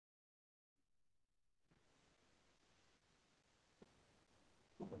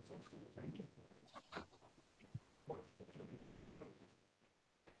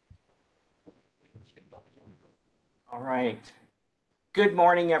All right. Good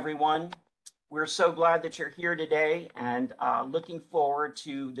morning, everyone. We're so glad that you're here today and looking forward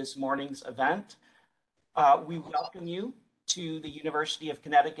to this morning's event. We welcome you to the University of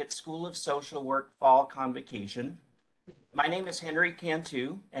Connecticut School of Social Work Fall Convocation. My name is Henry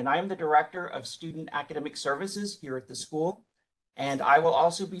Cantu, and I'm the Director of Student Academic Services here at the school, and I will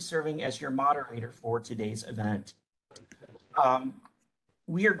also be serving as your moderator for today's event.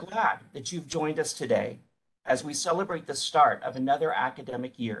 We are glad that you've joined us today as we celebrate the start of another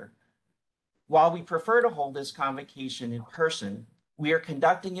academic year. While we prefer to hold this convocation in person, we are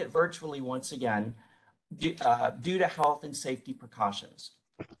conducting it virtually once again due to health and safety precautions.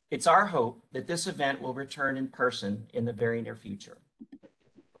 It's our hope that this event will return in person in the very near future.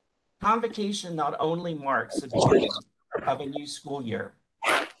 Convocation not only marks the beginning of a new school year,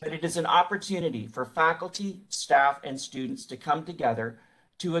 but it is an opportunity for faculty, staff, and students to come together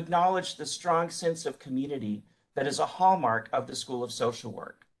to acknowledge the strong sense of community that is a hallmark of the School of Social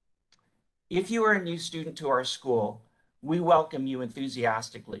Work. If you are a new student to our school, we welcome you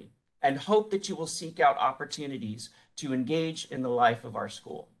enthusiastically and hope that you will seek out opportunities to engage in the life of our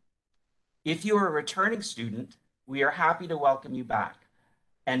school. If you are a returning student, we are happy to welcome you back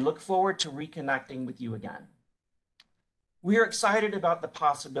and look forward to reconnecting with you again. We are excited about the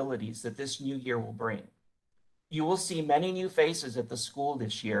possibilities that this new year will bring. You will see many new faces at the school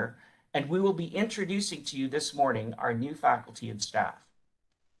this year, and we will be introducing to you this morning our new faculty and staff.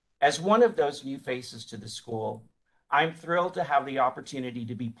 As one of those new faces to the school, I'm thrilled to have the opportunity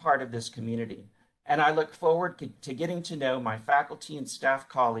to be part of this community, and I look forward to getting to know my faculty and staff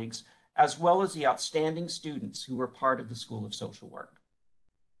colleagues, as well as the outstanding students who were part of the School of Social Work.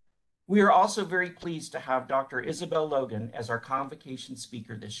 We are also very pleased to have Dr. Isabel Logan as our convocation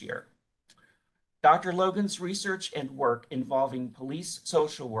speaker this year. Dr. Logan's research and work involving police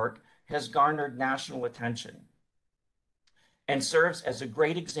social work has garnered national attention and serves as a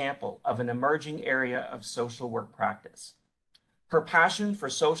great example of an emerging area of social work practice. Her passion for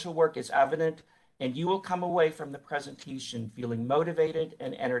social work is evident, and you will come away from the presentation feeling motivated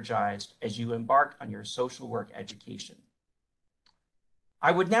and energized as you embark on your social work education.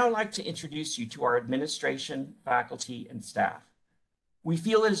 I would now like to introduce you to our administration, faculty, and staff. We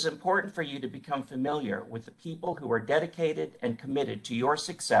feel it is important for you to become familiar with the people who are dedicated and committed to your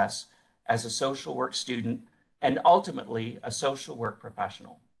success as a social work student and ultimately a social work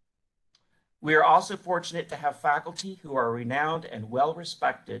professional. We are also fortunate to have faculty who are renowned and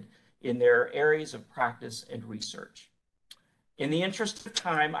well-respected in their areas of practice and research. In the interest of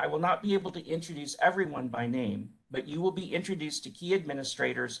time, I will not be able to introduce everyone by name, but you will be introduced to key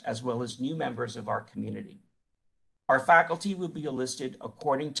administrators as well as new members of our community. Our faculty will be listed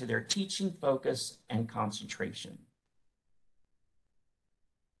according to their teaching focus and concentration.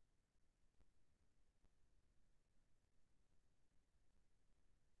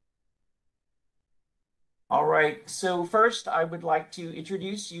 All right, so first I would like to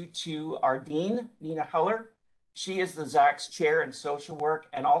introduce you to our Dean, Nina Heller. She is the Zach's Chair in Social Work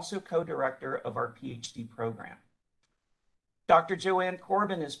and also co-director of our PhD program. Dr. Joanne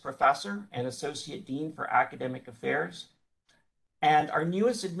Corbin is Professor and Associate Dean for Academic Affairs. And our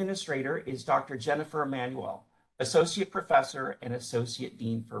newest administrator is Dr. Jennifer Emanuel, Associate Professor and Associate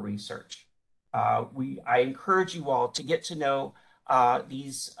Dean for Research. I encourage you all to get to know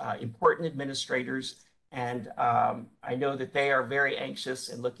these important administrators, and I know that they are very anxious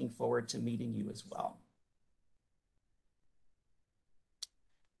and looking forward to meeting you as well.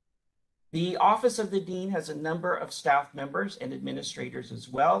 The Office of the Dean has a number of staff members and administrators as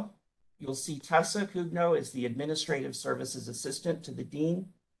well. You'll see Tessa Cugno is the Administrative Services Assistant to the Dean,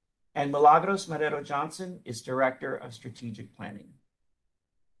 and Milagros Marrero Johnson is Director of Strategic Planning.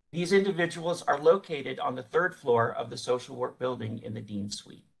 These individuals are located on the third floor of the Social Work Building in the Dean's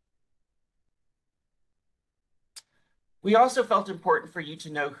Suite. We also felt important for you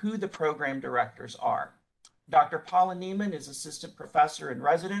to know who the program directors are. Dr. Paula Neiman is Assistant Professor in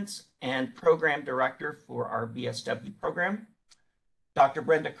Residence and Program Director for our BSW program. Dr.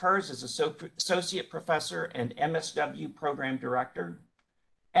 Brenda Kurz is Associate Professor and MSW Program Director.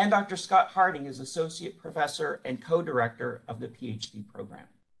 And Dr. Scott Harding is Associate Professor and Co-Director of the PhD program.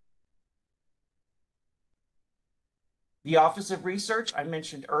 The Office of Research, I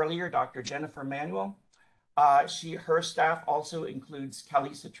mentioned earlier, Dr. Jennifer Manuel. Her staff also includes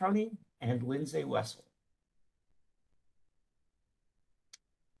Kelly Citroni and Lindsay Wessel.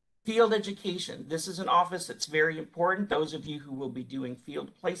 Field education. This is an office that's very important. Those of you who will be doing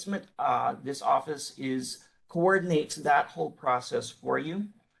field placement, this office coordinates that whole process for you.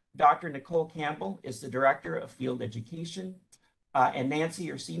 Dr. Nicole Campbell is the Director of Field Education, and Nancy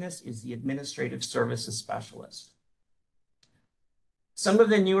Ursinas is the Administrative Services Specialist. Some of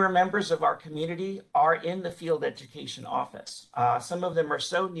the newer members of our community are in the field education office. Some of them are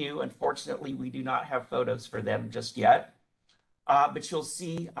so new, unfortunately, we do not have photos for them just yet. But you'll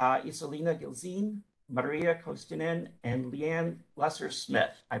see Isolina Gilzine, Maria Kostinen, and Leanne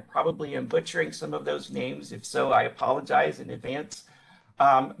Lesser-Smith. I probably am butchering some of those names. If so, I apologize in advance.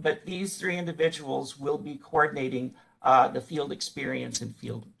 But these three individuals will be coordinating the field experience and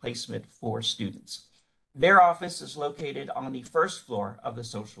field placement for students. Their office is located on the first floor of the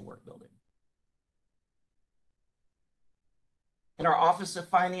social work building. In our Office of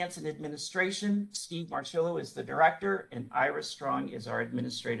Finance and Administration, Steve Marchillo is the director and Iris Strong is our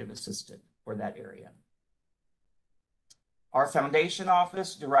administrative assistant for that area. Our foundation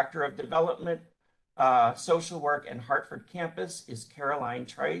office, Director of Development, Social Work and Hartford Campus is Caroline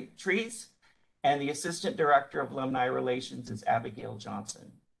Trees, and the Assistant Director of Alumni Relations is Abigail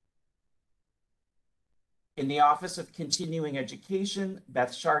Johnson. In the Office of Continuing Education,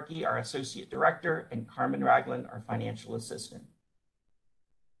 Beth Sharkey, our Associate Director, and Carmen Ragland, our Financial Assistant.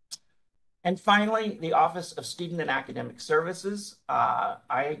 And finally, the Office of Student and Academic Services.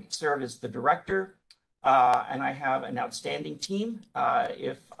 I serve as the Director, and I have an outstanding team,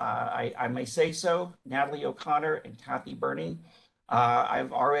 if I may say so. Natalie O'Connor and Kathy Burning.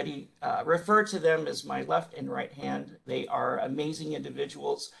 I've already referred to them as my left and right hand. They are amazing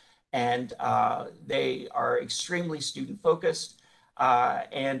individuals, and they are extremely student focused,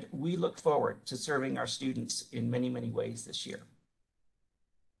 and we look forward to serving our students in many, many ways this year.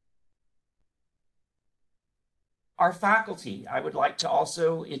 Our faculty, I would like to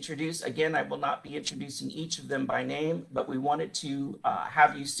also introduce, again, I will not be introducing each of them by name, but we wanted to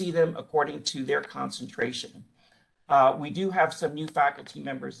have you see them according to their concentration. We do have some new faculty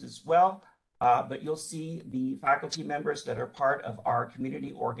members as well, but you'll see the faculty members that are part of our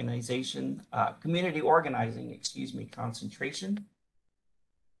community organizing, concentration.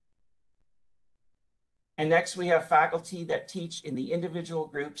 And next we have faculty that teach in the individual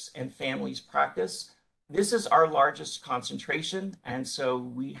groups and families practice. This is our largest concentration, and so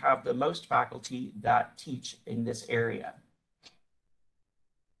we have the most faculty that teach in this area.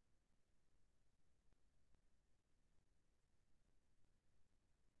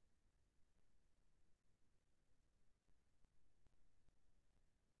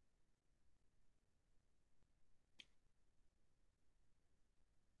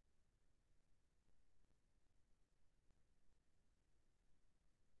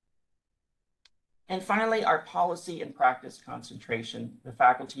 And finally, our policy and practice concentration, the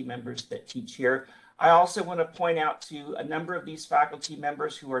faculty members that teach here. I also want to point out to a number of these faculty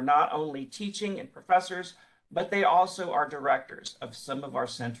members who are not only teaching and professors, but they also are directors of some of our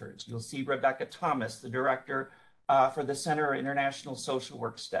centers. You'll see Rebecca Thomas, the director for the Center of International Social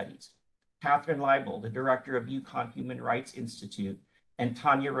Work Studies, Catherine Leibel, the director of UConn Human Rights Institute, and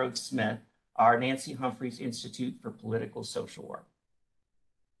Tanya Rhodes Smith, our Nancy Humphreys Institute for Political Social Work.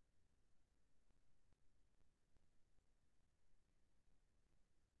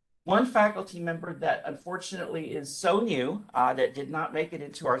 One faculty member that unfortunately is so new that did not make it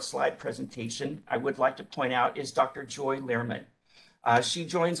into our slide presentation, I would like to point out, is Dr. Joy Lehrman. She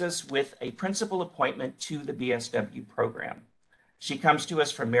joins us with a principal appointment to the BSW program. She comes to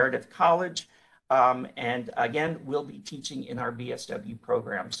us from Meredith College, and again, will be teaching in our BSW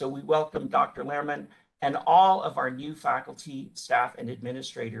program. So we welcome Dr. Lehrman and all of our new faculty, staff, and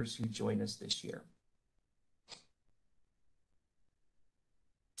administrators who join us this year.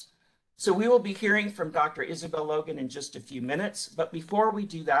 So we will be hearing from Dr. Isabel Logan in just a few minutes, but before we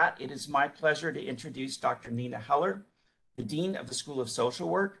do that, it is my pleasure to introduce Dr. Nina Heller, the Dean of the School of Social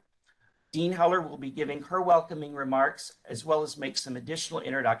Work. Dean Heller will be giving her welcoming remarks, as well as make some additional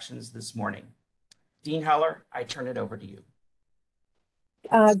introductions this morning. Dean Heller, I turn it over to you.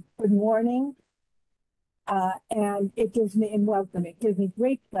 Good morning, and it gives me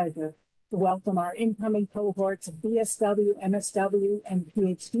great pleasure to welcome our incoming cohorts of BSW, MSW, and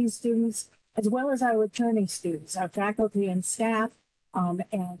PhD students, as well as our returning students, our faculty and staff,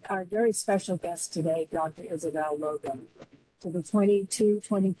 and our very special guest today, Dr. Isabel Logan, to the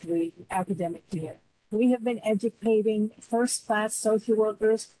 22-23 academic year. We have been educating first-class social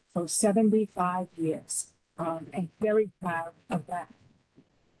workers for 75 years, and very proud of that.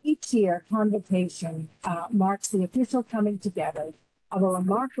 Each year, Convocation marks the official coming together of a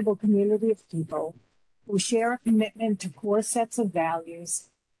remarkable community of people who share a commitment to core sets of values,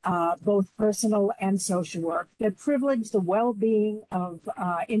 both personal and social work, that privilege the well-being of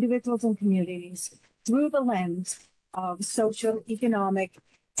individuals and communities through the lens of social, economic,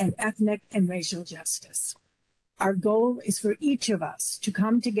 and ethnic and racial justice. Our goal is for each of us to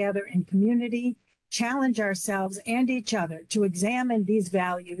come together in community, challenge ourselves and each other to examine these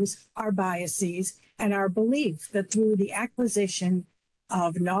values, our biases, and our belief that through the acquisition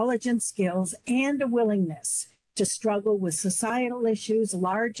of knowledge and skills and a willingness to struggle with societal issues,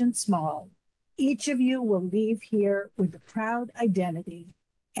 large and small, each of you will leave here with the proud identity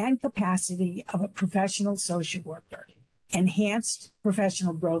and capacity of a professional social worker, enhanced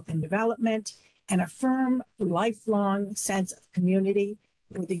professional growth and development, and a firm, lifelong sense of community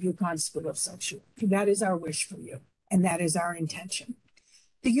with the UConn School of Social Work. That is our wish for you, and that is our intention.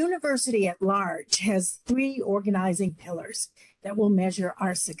 The university at large has 3 organizing pillars that will measure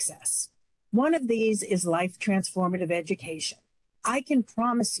our success. One of these is life transformative education. I can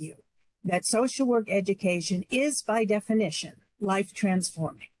promise you that social work education is, by definition, life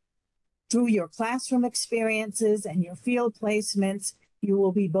transforming. Through your classroom experiences and your field placements, you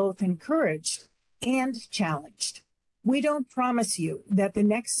will be both encouraged and challenged. We don't promise you that the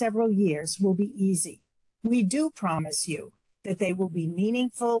next several years will be easy. We do promise you that they will be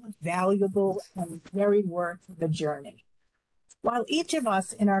meaningful, valuable, and very worth the journey. While each of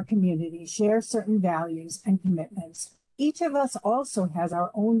us in our community share certain values and commitments, each of us also has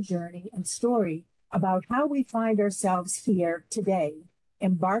our own journey and story about how we find ourselves here today,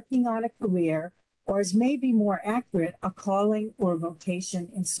 embarking on a career, or as may be more accurate, a calling or vocation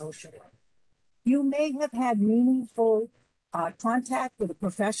in social work. You may have had meaningful contact with a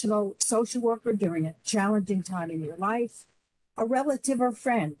professional social worker during a challenging time in your life, a relative or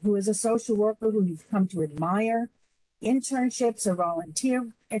friend who is a social worker who you've come to admire, internships or volunteer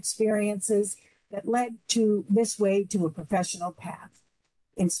experiences that led to this way to a professional path,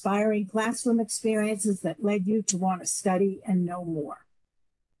 inspiring classroom experiences that led you to want to study and know more.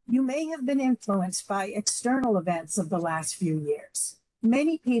 You may have been influenced by external events of the last few years.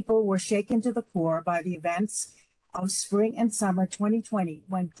 Many people were shaken to the core by the events of spring and summer 2020,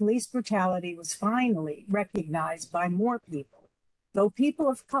 when police brutality was finally recognized by more people. Though people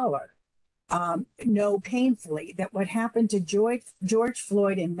of color know painfully that what happened to George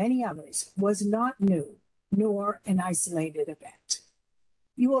Floyd and many others was not new, nor an isolated event.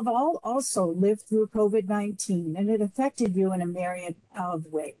 You have all also lived through COVID-19, and it affected you in a myriad of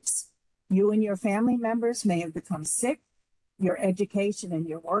ways. You and your family members may have become sick. Your education and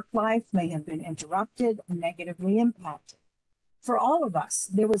your work life may have been interrupted or negatively impacted. For all of us,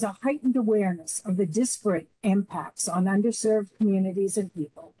 there was a heightened awareness of the disparate impacts on underserved communities and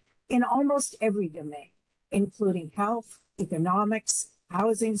people in almost every domain, including health, economics,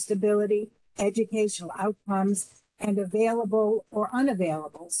 housing stability, educational outcomes, and available or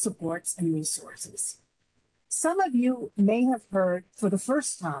unavailable supports and resources. Some of you may have heard for the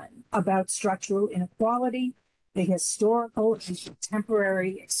first time about structural inequality, the historical and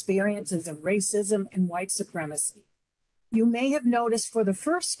contemporary experiences of racism and white supremacy. You may have noticed for the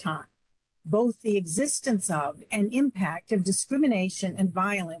first time both the existence of and impact of discrimination and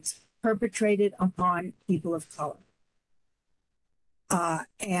violence perpetrated upon people of color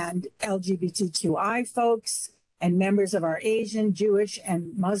and LGBTQI folks and members of our Asian, Jewish,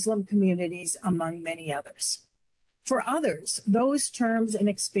 and Muslim communities, among many others. For others, those terms and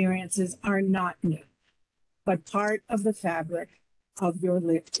experiences are not new, but part of the fabric of your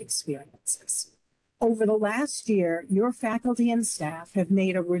lived experiences. Over the last year, your faculty and staff have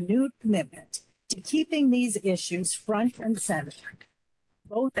made a renewed commitment to keeping these issues front and center,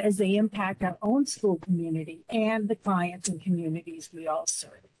 both as they impact our own school community and the clients and communities we all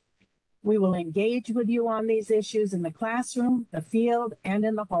serve. We will engage with you on these issues in the classroom, the field, and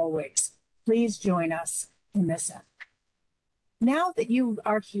in the hallways. Please join us in this effort. Now that you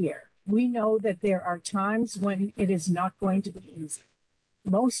are here, we know that there are times when it is not going to be easy.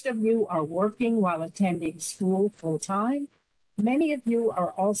 Most of you are working while attending school full-time. Many of you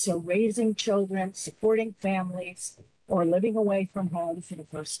are also raising children, supporting families, or living away from home for the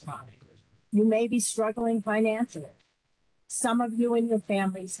first time. You may be struggling financially. Some of you and your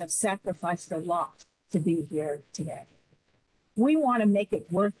families have sacrificed a lot to be here today. We want to make it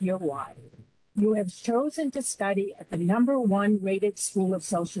worth your while. You have chosen to study at the #1 rated School of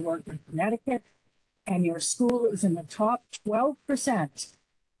Social Work in Connecticut, and your school is in the top 12%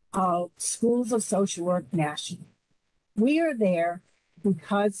 of schools of social work nationally. We are there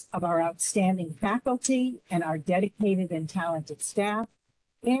because of our outstanding faculty and our dedicated and talented staff,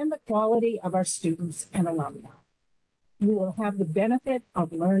 and the quality of our students and alumni. You will have the benefit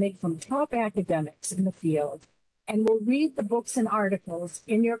of learning from top academics in the field, and will read the books and articles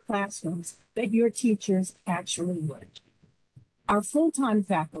in your classrooms that your teachers actually would. Our full-time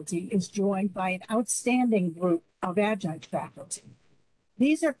faculty is joined by an outstanding group of adjunct faculty.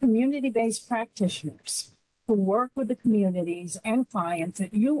 These are community-based practitioners who work with the communities and clients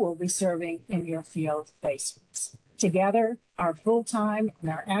that you will be serving in your field placements. Together, our full-time and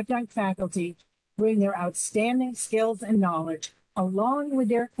our adjunct faculty bring their outstanding skills and knowledge along with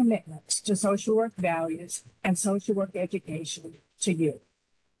their commitments to social work values and social work education to you.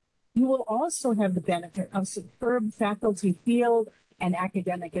 You will also have the benefit of superb faculty field and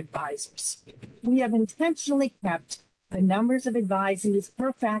academic advisors. We have intentionally kept the numbers of advisees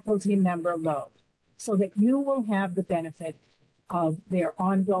per faculty member low so that you will have the benefit of their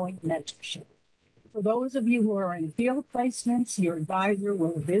ongoing mentorship. For those of you who are in field placements, your advisor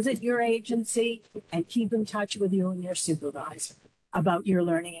will visit your agency and keep in touch with you and your supervisor about your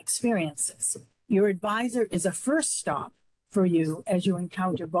learning experiences. Your advisor is a first stop for you as you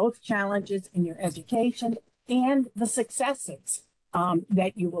encounter both challenges in your education and the successes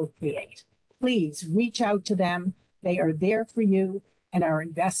that you will create. Please reach out to them. They are there for you and are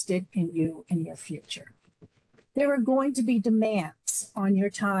invested in you and your future. There are going to be demands on your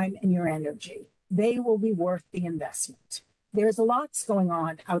time and your energy. They will be worth the investment. There's lots going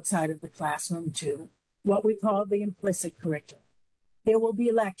on outside of the classroom too, what we call the implicit curriculum. There will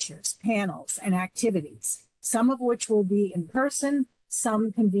be lectures, panels, and activities, some of which will be in person,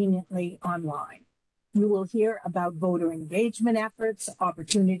 some conveniently online. You will hear about voter engagement efforts,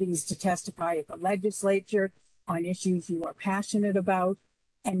 opportunities to testify at the legislature on issues you are passionate about,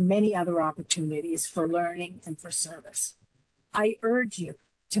 and many other opportunities for learning and for service. I urge you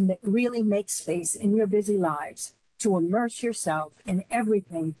to really make space in your busy lives to immerse yourself in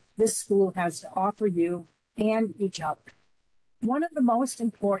everything this school has to offer you and each other. One of the most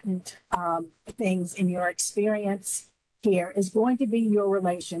important things in your experience here is going to be your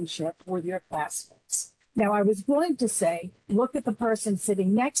relationship with your classmates. Now, I was going to say, look at the person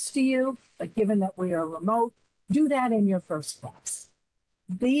sitting next to you, but given that we are remote, do that in your first class.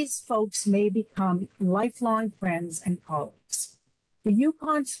 These folks may become lifelong friends and colleagues. The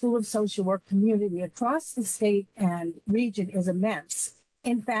UConn School of Social Work community across the state and region is immense.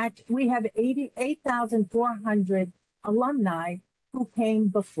 In fact, we have 8,400 alumni who came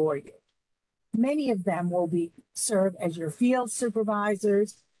before you. Many of them will serve as your field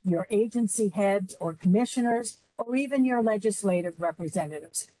supervisors, your agency heads or commissioners, or even your legislative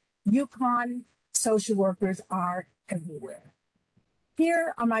representatives. UConn social workers are everywhere.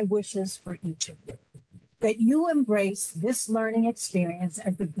 Here are my wishes for each of you: that you embrace this learning experience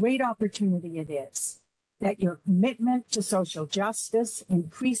as the great opportunity it is, that your commitment to social justice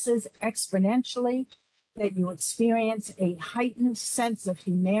increases exponentially, that you experience a heightened sense of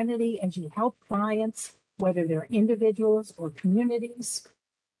humanity as you help clients, whether they're individuals or communities,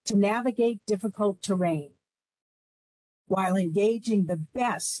 to navigate difficult terrain while engaging the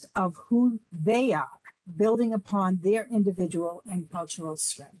best of who they are, building upon their individual and cultural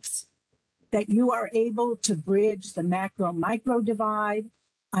strengths. That you are able to bridge the macro-micro divide,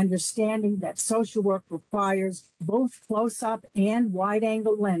 understanding that social work requires both close-up and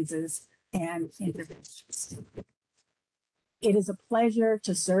wide-angle lenses and interventions. It is a pleasure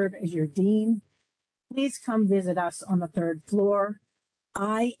to serve as your dean. Please come visit us on the third floor.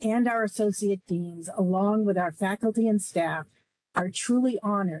 I and our associate deans, along with our faculty and staff, are truly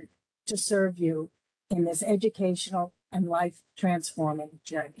honored to serve you in this educational and life-transforming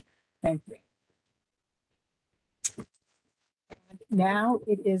journey. Thank you. And now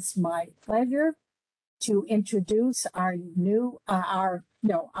it is my pleasure to introduce our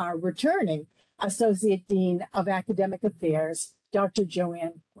returning Associate Dean of Academic Affairs, Dr.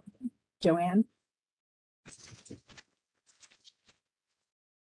 Joanne. Joanne.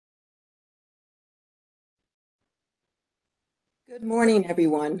 Good morning,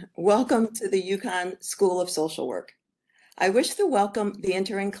 everyone. Welcome to the UConn School of Social Work. I wish to welcome the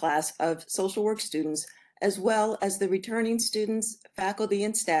entering class of social work students, as well as the returning students, faculty,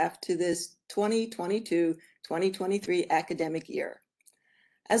 and staff to this 2022-2023 academic year.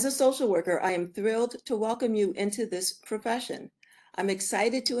 As a social worker, I am thrilled to welcome you into this profession. I'm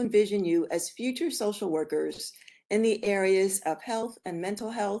excited to envision you as future social workers in the areas of health and mental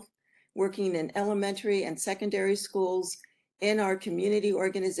health, working in elementary and secondary schools, in our community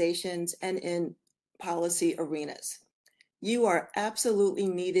organizations, and in policy arenas. You are absolutely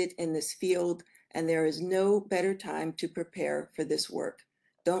needed in this field, and there is no better time to prepare for this work.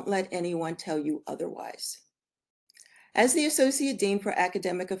 Don't let anyone tell you otherwise. As the Associate Dean for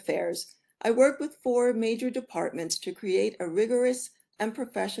Academic Affairs, I work with 4 major departments to create a rigorous and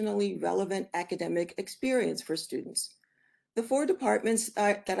professionally relevant academic experience for students. The 4 departments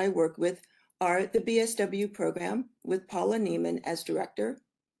that I work with are the BSW program with Paula Neiman as director,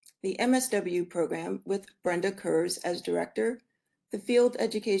 the MSW program with Brenda Kurz as director, the Field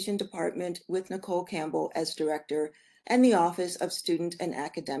Education Department with Nicole Campbell as Director, and the Office of Student and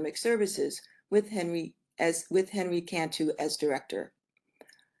Academic Services with Henry Cantu as Director.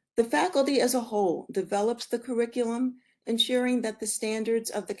 The faculty as a whole develops the curriculum, ensuring that the standards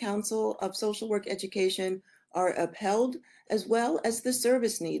of the Council of Social Work Education are upheld, as well as the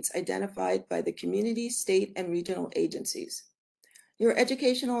service needs identified by the community, state, and regional agencies. Your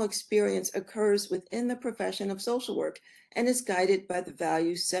educational experience occurs within the profession of social work and is guided by the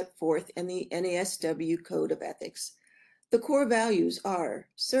values set forth in the NASW Code of Ethics. The core values are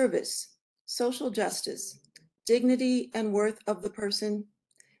service, social justice, dignity and worth of the person,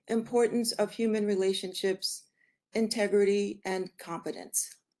 importance of human relationships, integrity, and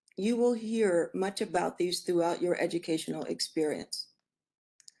competence. You will hear much about these throughout your educational experience.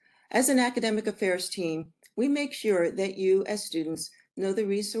 As an academic affairs team, we make sure that you as students know the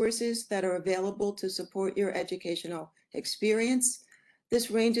resources that are available to support your educational experience.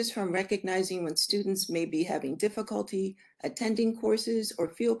 This ranges from recognizing when students may be having difficulty attending courses or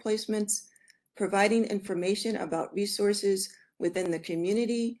field placements, providing information about resources within the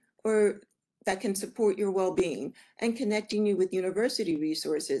community or that can support your well-being, and connecting you with university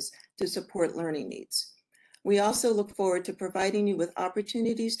resources to support learning needs. We also look forward to providing you with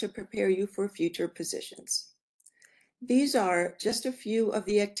opportunities to prepare you for future positions. These are just a few of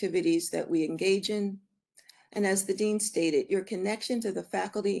the activities that we engage in. And as the Dean stated, your connection to the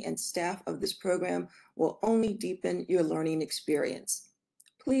faculty and staff of this program will only deepen your learning experience.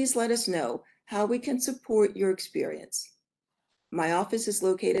 Please let us know how we can support your experience. My office is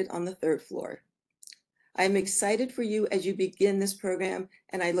located on the 3rd floor. I'm excited for you as you begin this program,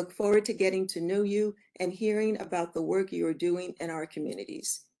 and I look forward to getting to know you and hearing about the work you are doing in our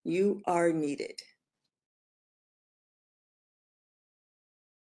communities. You are needed.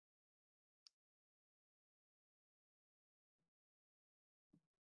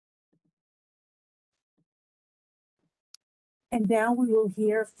 And now we will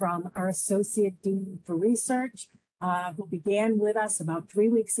hear from our Associate Dean for Research, who began with us about 3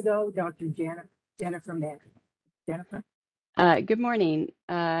 weeks ago, Dr. Jennifer Mann. Jennifer? Good morning,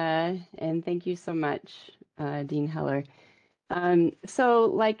 and thank you so much, Dean Heller. So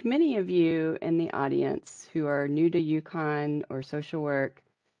like many of you in the audience who are new to UConn or social work,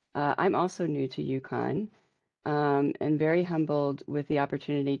 I'm also new to UConn, and very humbled with the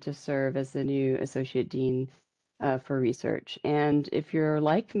opportunity to serve as the new Associate Dean for Research. And if you're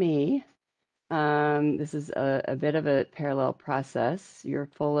like me, this is a bit of a parallel process. You're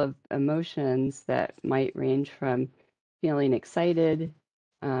full of emotions that might range from feeling excited,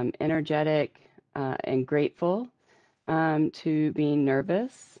 energetic, and grateful, to being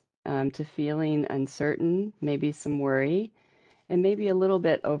nervous, to feeling uncertain, maybe some worry, and maybe a little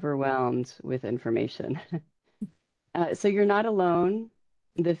bit overwhelmed with information. So you're not alone.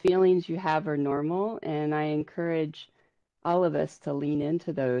 The feelings you have are normal, and I encourage all of us to lean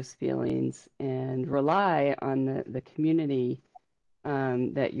into those feelings and rely on the community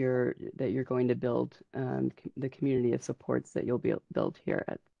that you're going to build, the community of supports that you'll build here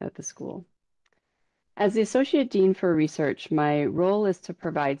at the school. As the Associate Dean for Research, my role is to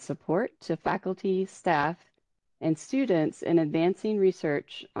provide support to faculty, staff, and students in advancing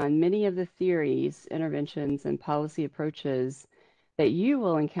research on many of the theories, interventions, and policy approaches that you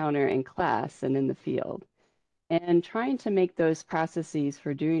will encounter in class and in the field, and trying to make those processes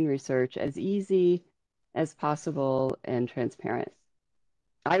for doing research as easy as possible and transparent.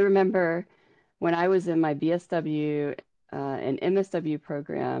 I remember when I was in my BSW and MSW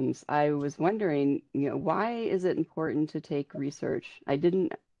programs, I was wondering, why is it important to take research? I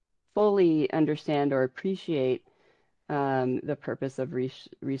didn't fully understand or appreciate the purpose of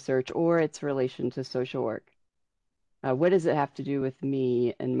research or its relation to social work. What does it have to do with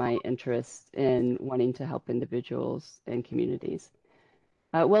me and my interest in wanting to help individuals and communities?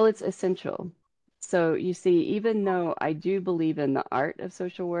 Well, it's essential. So you see, even though I do believe in the art of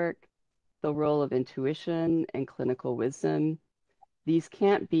social work, the role of intuition and clinical wisdom, these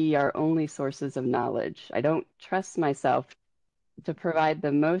can't be our only sources of knowledge. I don't trust myself to provide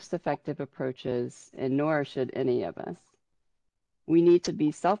the most effective approaches, and nor should any of us. We need to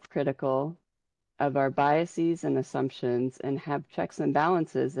be self-critical of our biases and assumptions and have checks and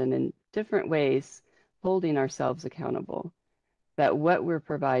balances, and in different ways holding ourselves accountable that what we're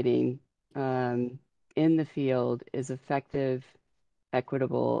providing in the field is effective,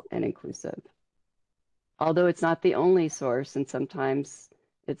 equitable, and inclusive. Although it's not the only source and sometimes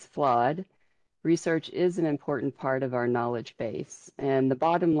it's flawed, research is an important part of our knowledge base. And the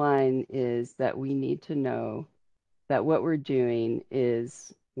bottom line is that we need to know that what we're doing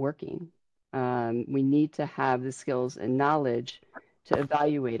is working. We need to have the skills and knowledge to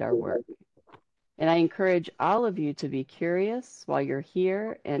evaluate our work. And I encourage all of you to be curious while you're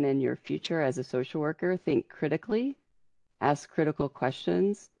here and in your future as a social worker. Think critically, ask critical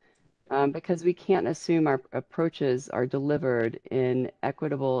questions, because we can't assume our approaches are delivered in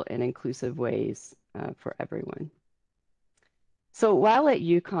equitable and inclusive ways for everyone. So while at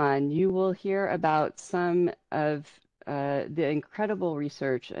UConn, you will hear about some of the incredible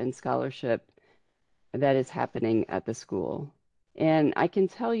research and scholarship that is happening at the school. And I can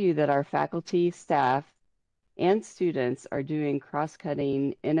tell you that our faculty, staff, and students are doing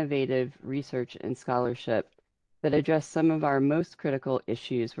cross-cutting, innovative research and scholarship that address some of our most critical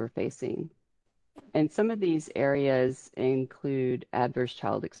issues we're facing. And some of these areas include adverse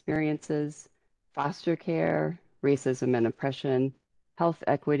child experiences, foster care, racism and oppression, health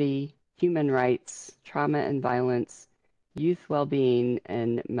equity, human rights, trauma and violence, youth well-being,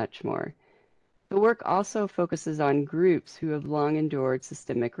 and much more. The work also focuses on groups who have long endured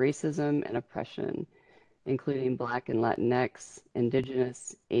systemic racism and oppression, including Black and Latinx,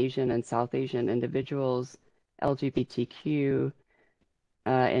 Indigenous, Asian, and South Asian individuals, LGBTQ,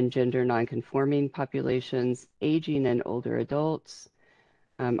 and gender nonconforming populations, aging and older adults,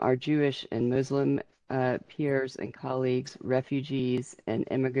 our Jewish and Muslim peers and colleagues, refugees and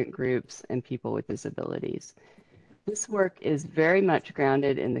immigrant groups, and people with disabilities. This work is very much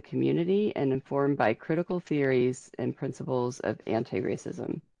grounded in the community and informed by critical theories and principles of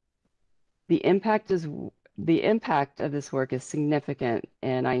anti-racism. The impact of this work is significant,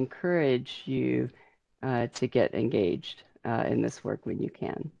 and I encourage you to get engaged in this work when you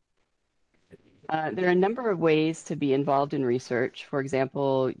can. There are a number of ways to be involved in research. For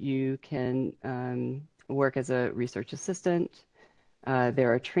example, you can work as a research assistant.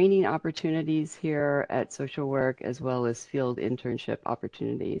 There are training opportunities here at Social Work, as well as field internship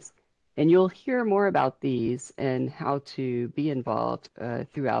opportunities. And you'll hear more about these and how to be involved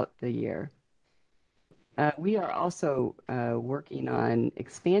throughout the year. We are also working on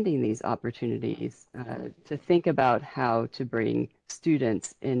expanding these opportunities to think about how to bring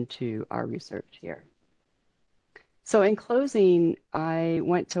students into our research here. So in closing, I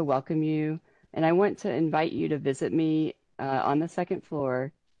want to welcome you, and I want to invite you to visit me on the second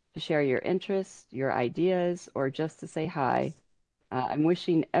floor to share your interests, your ideas, or just to say hi. I'm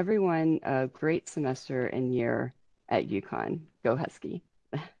wishing everyone a great semester and year at UConn. Go Husky.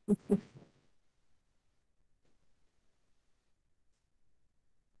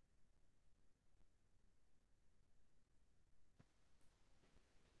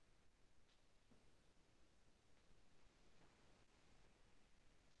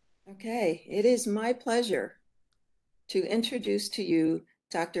 Okay, it is my pleasure to introduce to you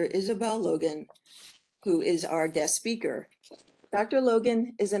Dr. Isabel Logan, who is our guest speaker. Dr.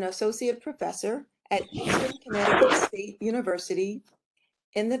 Logan is an associate professor at Eastern Connecticut State University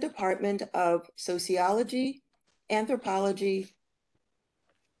in the Department of Sociology, Anthropology,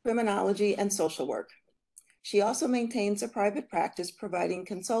 Criminology, and Social Work. She also maintains a private practice providing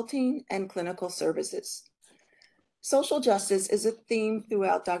consulting and clinical services. Social justice is a theme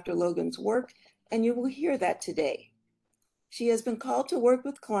throughout Dr. Logan's work, and you will hear that today. She has been called to work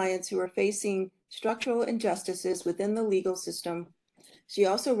with clients who are facing structural injustices within the legal system. She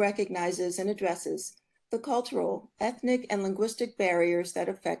also recognizes and addresses the cultural, ethnic, and linguistic barriers that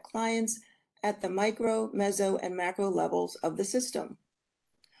affect clients at the micro, meso, and macro levels of the system.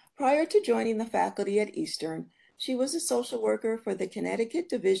 Prior to joining the faculty at Eastern, she was a social worker for the Connecticut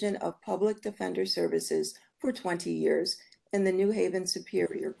Division of Public Defender Services for 20 years in the New Haven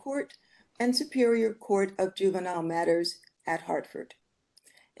Superior Court and Superior Court of Juvenile Matters at Hartford.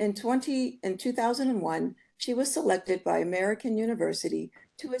 In 2001, she was selected by American University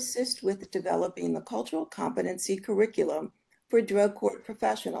to assist with developing the cultural competency curriculum for drug court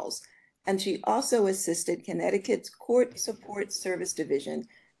professionals, and she also assisted Connecticut's Court Support Service Division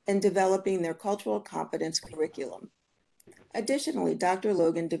in developing their cultural competence curriculum. Additionally, Dr.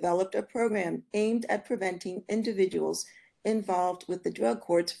 Logan developed a program aimed at preventing individuals involved with the drug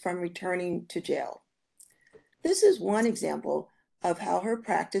courts from returning to jail. This is one example of how her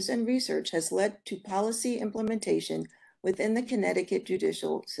practice and research has led to policy implementation within the Connecticut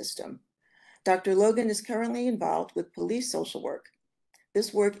judicial system. Dr. Logan is currently involved with police social work.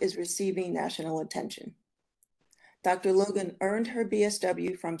 This work is receiving national attention. Dr. Logan earned her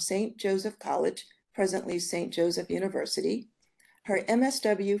BSW from St. Joseph College, presently St. Joseph University, her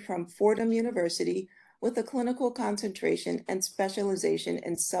MSW from Fordham University with a clinical concentration and specialization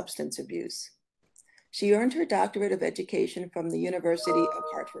in substance abuse. She earned her doctorate of education from the University of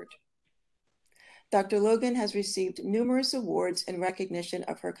Hartford. Dr. Logan has received numerous awards in recognition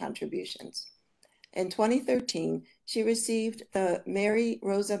of her contributions. In 2013, she received the Mary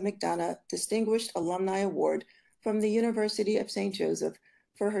Rosa McDonough Distinguished Alumni Award from the University of St. Joseph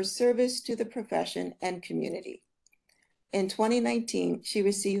for her service to the profession and community. In 2019, she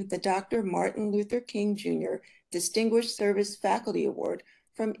received the Dr. Martin Luther King Jr. Distinguished Service Faculty Award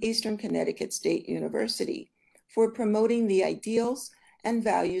from Eastern Connecticut State University for promoting the ideals and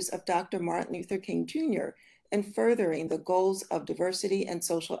values of Dr. Martin Luther King Jr. and furthering the goals of diversity and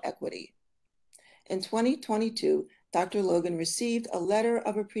social equity. In 2022, Dr. Logan received a letter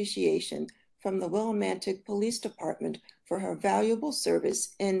of appreciation from the Willimantic Police Department for her valuable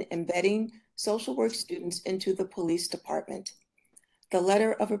service in embedding social work students into the police department. The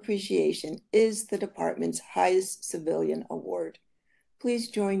letter of appreciation is the department's highest civilian award. Please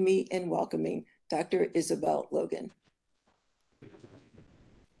join me in welcoming Dr. Isabel Logan.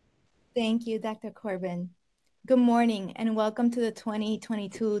 Thank you, Dr. Corbin. Good morning and welcome to the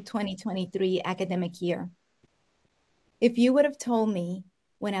 2022-2023 academic year. If you would have told me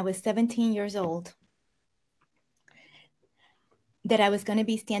when I was 17 years old that I was going to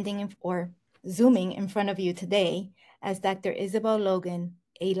be standing or Zooming in front of you today as Dr. Isabel Logan,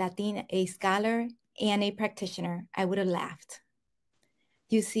 a Latina, a scholar and a practitioner, I would have laughed.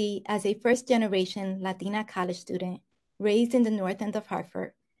 You see, as a first-generation Latina college student raised in the north end of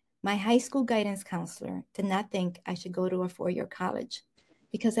Hartford, my high school guidance counselor did not think I should go to a four-year college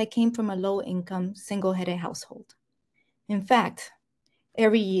because I came from a low-income, single-headed household. In fact,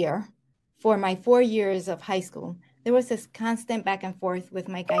 every year for my 4 years of high school, there was this constant back and forth with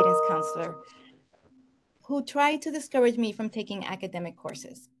my guidance counselor who tried to discourage me from taking academic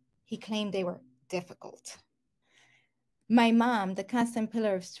courses. He claimed they were difficult. My mom, the constant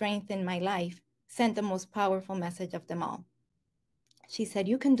pillar of strength in my life, sent the most powerful message of them all. She said,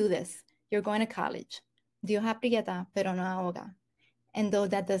 "You can do this. You're going to college. Dios aprieta, pero no ahoga." And though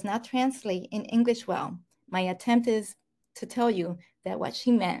that does not translate in English well, my attempt is to tell you that what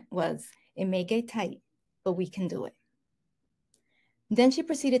she meant was, it may get tight, but we can do it. Then she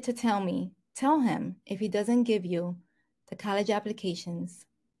proceeded to tell me, tell him if he doesn't give you the college applications,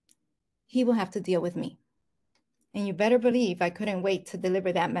 he will have to deal with me. And you better believe I couldn't wait to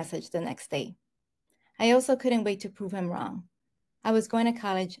deliver that message the next day. I also couldn't wait to prove him wrong. I was going to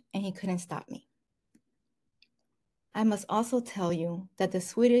college and he couldn't stop me. I must also tell you that the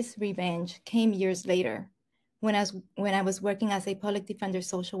sweetest revenge came years later when I was working as a public defender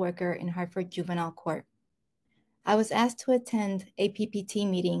social worker in Hartford Juvenile Court. I was asked to attend a PPT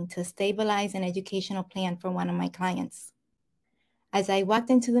meeting to stabilize an educational plan for one of my clients. As I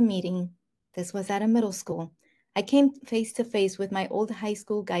walked into the meeting, this was at a middle school, I came face to face with my old high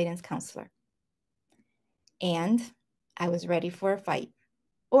school guidance counselor. And I was ready for a fight,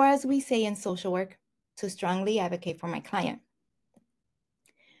 or as we say in social work, to strongly advocate for my client.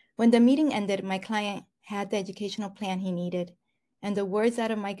 When the meeting ended, my client had the educational plan he needed, and the words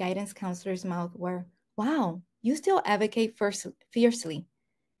out of my guidance counselor's mouth were, "Wow, you still advocate fiercely.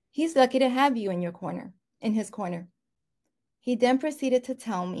 He's lucky to have you in his corner." He then proceeded to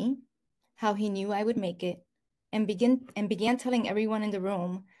tell me how he knew I would make it and began telling everyone in the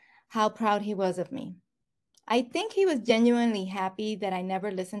room how proud he was of me. I think he was genuinely happy that I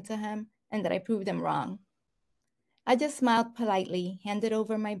never listened to him and that I proved him wrong. I just smiled politely, handed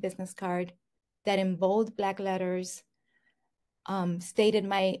over my business card that in bold black letters stated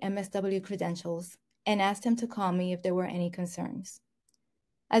my MSW credentials and asked him to call me if there were any concerns.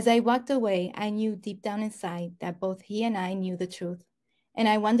 As I walked away, I knew deep down inside that both he and I knew the truth, and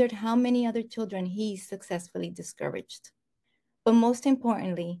I wondered how many other children he successfully discouraged. But most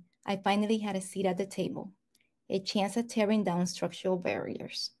importantly, I finally had a seat at the table, a chance at tearing down structural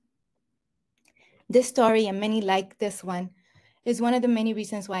barriers. This story, and many like this one, is one of the many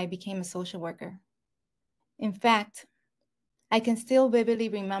reasons why I became a social worker. In fact, I can still vividly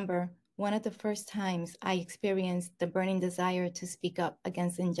remember one of the first times I experienced the burning desire to speak up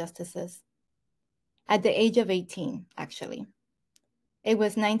against injustices. At the age of 18, actually. It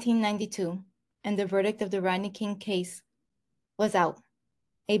was 1992, and the verdict of the Rodney King case was out.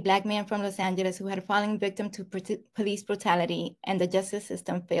 A Black man from Los Angeles who had fallen victim to police brutality, and the justice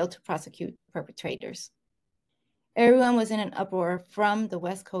system failed to prosecute perpetrators. Everyone was in an uproar from the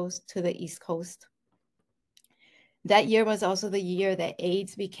West Coast to the East Coast. That year was also the year that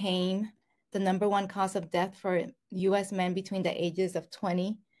AIDS became the #1 cause of death for U.S. men between the ages of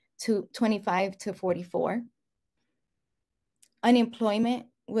 25 to 44. Unemployment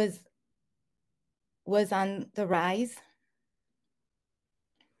was on the rise.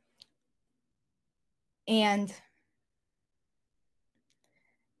 And,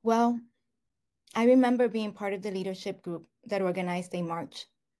 well, I remember being part of the leadership group that organized a march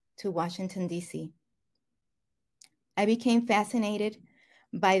to Washington, D.C. I became fascinated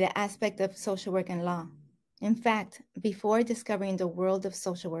by the aspect of social work and law. In fact, before discovering the world of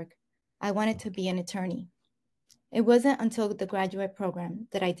social work, I wanted to be an attorney. It wasn't until the graduate program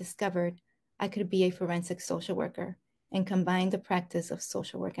that I discovered I could be a forensic social worker and combine the practice of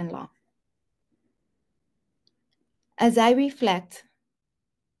social work and law. As I reflect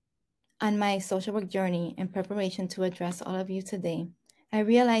on my social work journey in preparation to address all of you today, I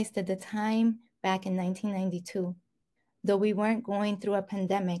realized that the time back in 1992, though we weren't going through a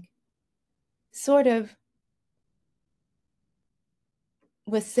pandemic, sort of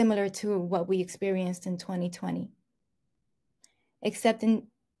was similar to what we experienced in 2020. Except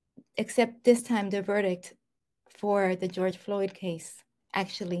this time, the verdict for the George Floyd case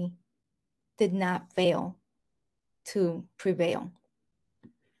actually did not fail to prevail.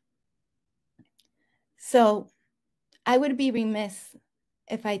 So I would be remiss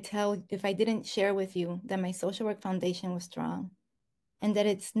if I didn't share with you that my social work foundation was strong and that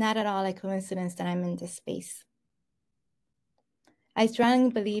it's not at all a coincidence that I'm in this space. I strongly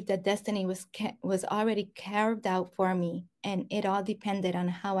believe that destiny was already carved out for me, and it all depended on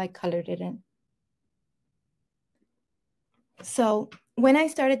how I colored it in. So when I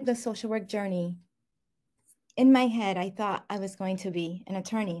started the social work journey, in my head, I thought I was going to be an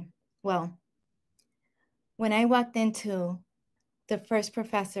attorney. Well, when I walked into the first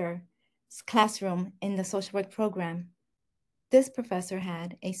professor's classroom in the social work program, this professor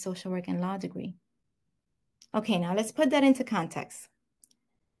had a social work and law degree. Okay, now let's put that into context.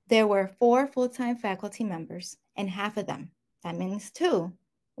 There were 4 full-time faculty members, and half of them, that means 2,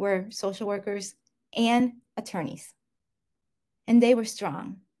 were social workers and attorneys. And they were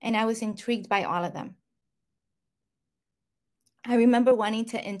strong, and I was intrigued by all of them. I remember wanting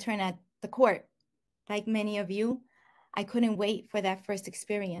to intern at the court. Like many of you, I couldn't wait for that first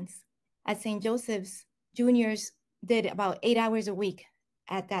experience. At St. Joseph's, juniors did about 8 hours a week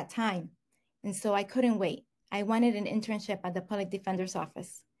at that time, and so I couldn't wait. I wanted an internship at the public defender's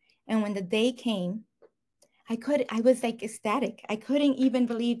office. And when the day came, I was like ecstatic. I couldn't even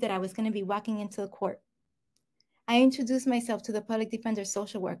believe that I was going to be walking into the court. I introduced myself to the public defender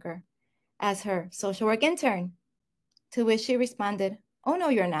social worker as her social work intern, to which she responded, "Oh, no,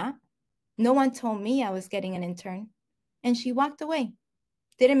 you're not. No one told me I was getting an intern." And she walked away.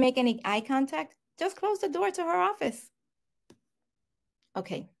 Didn't make any eye contact, just closed the door to her office.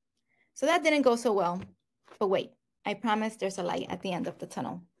 Okay, so that didn't go so well. But wait, I promise there's a light at the end of the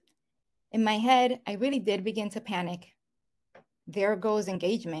tunnel. In my head, I really did begin to panic. There goes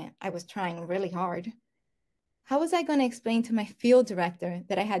engagement. I was trying really hard. How was I going to explain to my field director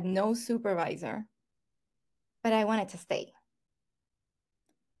that I had no supervisor, but I wanted to stay?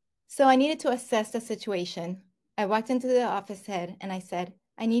 So I needed to assess the situation. I walked into the office head and I said,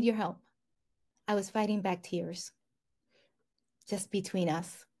 "I need your help." I was fighting back tears. Just between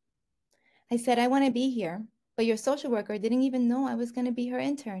us, I said, "I want to be here, but your social worker didn't even know I was going to be her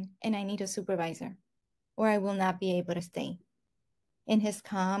intern, and I need a supervisor, or I will not be able to stay." In his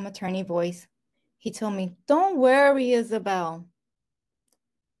calm attorney voice, he told me, "Don't worry, Isabel.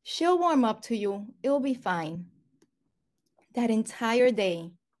 She'll warm up to you. It'll be fine." That entire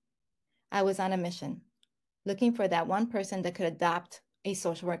day, I was on a mission, looking for that one person that could adopt a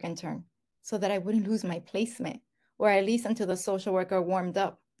social work intern so that I wouldn't lose my placement, or at least until the social worker warmed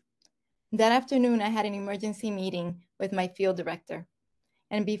up. That afternoon, I had an emergency meeting with my field director.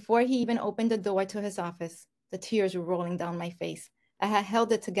 And before he even opened the door to his office, the tears were rolling down my face. I had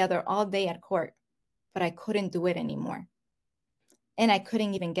held it together all day at court, but I couldn't do it anymore. And I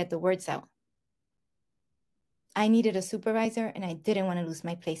couldn't even get the words out. I needed a supervisor, and I didn't want to lose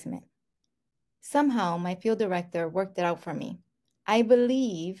my placement. Somehow, my field director worked it out for me. I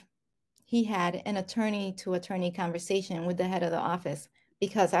believe he had an attorney-to-attorney conversation with the head of the office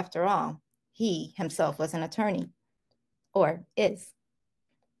because, after all, he himself was an attorney, or is.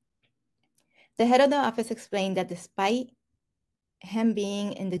 The head of the office explained that despite him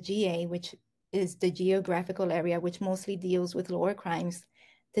being in the GA, which is the geographical area which mostly deals with lower crimes,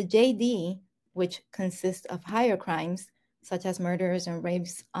 the JD, which consists of higher crimes, such as murders and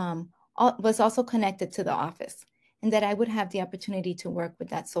rapes, was also connected to the office, and that I would have the opportunity to work with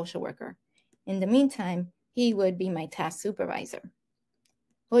that social worker. In the meantime, he would be my task supervisor.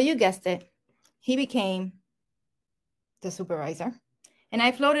 Well, you guessed it. He became the supervisor, and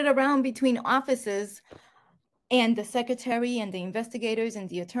I floated around between offices and the secretary and the investigators and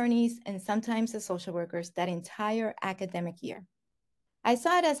the attorneys and sometimes the social workers that entire academic year. I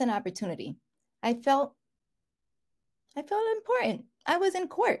saw it as an opportunity. I felt important. I was in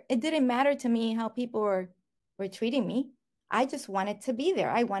court. It didn't matter to me how people were treating me. I just wanted to be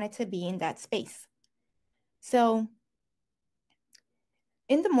there. I wanted to be in that space. So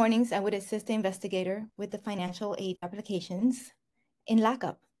In the mornings, I would assist the investigator with the financial aid applications in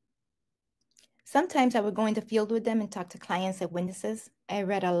lockup. Sometimes I would go in the field with them and talk to clients and witnesses. I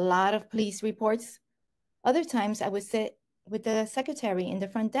read a lot of police reports. Other times I would sit with the secretary in the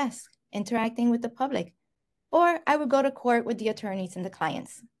front desk, interacting with the public, or I would go to court with the attorneys and the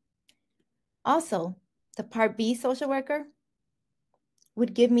clients. Also, the Part B social worker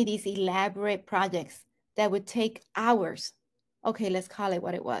would give me these elaborate projects that would take hours. Okay, let's call it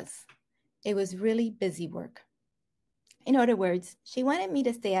what it was. It was really busy work. In other words, she wanted me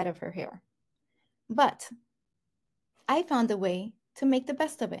to stay out of her hair. But I found a way to make the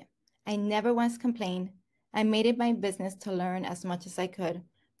best of it. I never once complained. I made it my business to learn as much as I could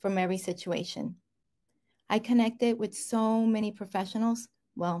from every situation. I connected with so many professionals.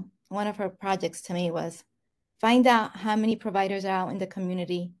 Well, one of her projects to me was find out how many providers are out in the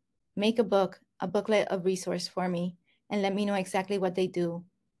community, make a booklet of resource for me, and let me know exactly what they do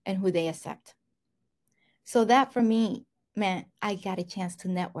and who they accept. So that for me meant I got a chance to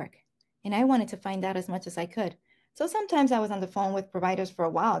network, and I wanted to find out as much as I could. So sometimes I was on the phone with providers for a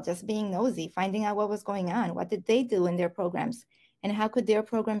while, just being nosy, finding out what was going on, what did they do in their programs, and how could their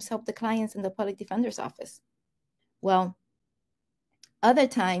programs help the clients in the public defender's office. Well, other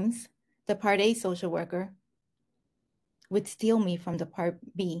times, the Part A social worker would steal me from the Part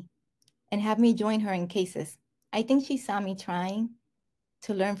B and have me join her in cases. I think she saw me trying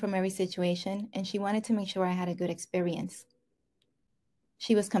to learn from every situation, and she wanted to make sure I had a good experience.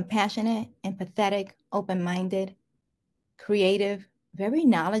 She was compassionate, empathetic, open-minded, creative, very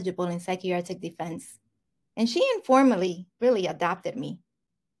knowledgeable in psychiatric defense. And she informally really adopted me.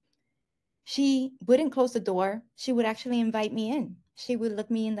 She wouldn't close the door. She would actually invite me in. She would look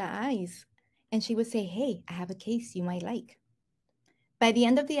me in the eyes and she would say, hey, I have a case you might like. By the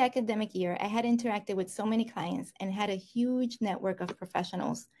end of the academic year, I had interacted with so many clients and had a huge network of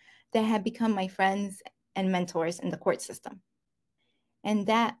professionals that had become my friends and mentors in the court system. And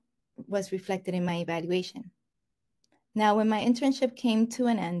that was reflected in my evaluation. Now, when my internship came to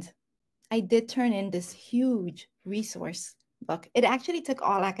an end, I did turn in this huge resource book. It actually took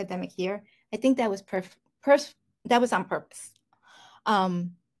all academic year. I think that was that was on purpose.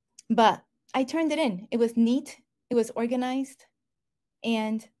 But I turned it in. It was neat. It was organized.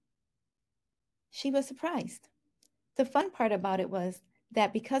 And she was surprised. The fun part about it was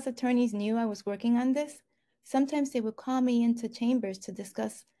that because attorneys knew I was working on this, sometimes they would call me into chambers to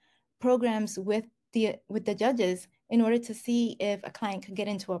discuss programs with the judges in order to see if a client could get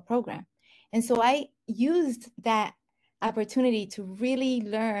into a program. And so I used that opportunity to really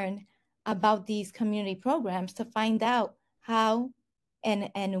learn about these community programs to find out how and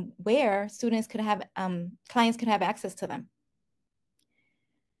where students could have, clients could have access to them.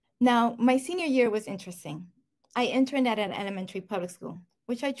 Now, my senior year was interesting. I interned at an elementary public school,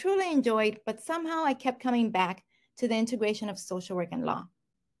 which I truly enjoyed, but somehow I kept coming back to the integration of social work and law.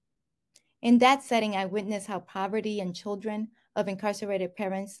 In that setting, I witnessed how poverty and children of incarcerated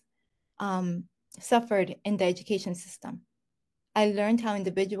parents suffered in the education system. I learned how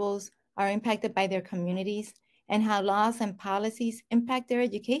individuals are impacted by their communities and how laws and policies impact their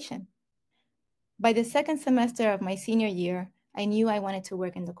education. By the second semester of my senior year, I knew I wanted to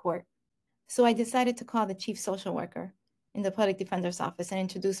work in the court. So I decided to call the chief social worker in the public defender's office and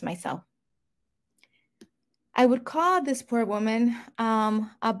introduce myself. I would call this poor woman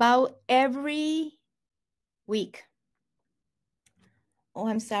about every week. Oh,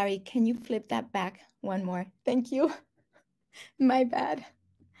 I'm sorry. Can you flip that back one more? Thank you. My bad.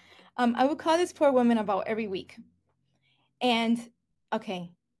 I would call this poor woman about every week. And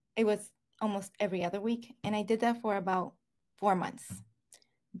okay, it was almost every other week. And I did that for about 4 months.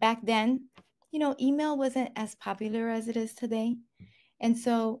 Back then, email wasn't as popular as it is today. And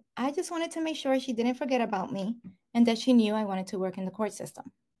so I just wanted to make sure she didn't forget about me and that she knew I wanted to work in the court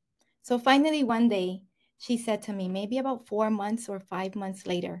system. So finally, one day, she said to me, maybe about 4 months or 5 months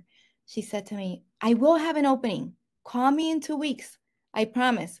later, she said to me, I will have an opening. Call me in 2 weeks. I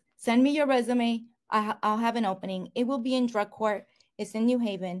promise. Send me your resume. I'll have an opening. It will be in drug court. It's in New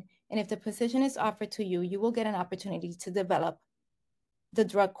Haven. And if the position is offered to you, you will get an opportunity to develop the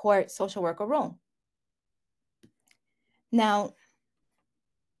drug court social worker role. Now,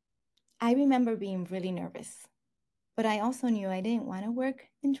 I remember being really nervous, but I also knew I didn't want to work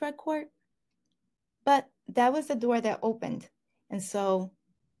in drug court. But that was the door that opened, and so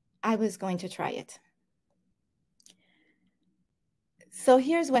I was going to try it. So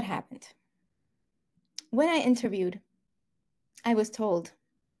here's what happened. When I interviewed, I was told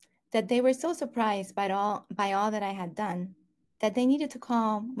that they were so surprised by all that I had done that they needed to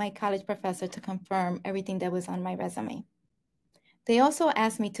call my college professor to confirm everything that was on my resume. They also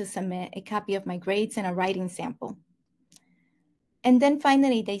asked me to submit a copy of my grades and a writing sample. And then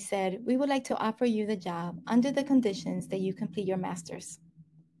finally, they said, we would like to offer you the job under the conditions that you complete your master's.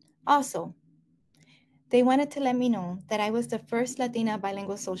 Also, they wanted to let me know that I was the first Latina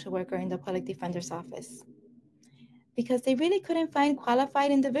bilingual social worker in the public defender's office because they really couldn't find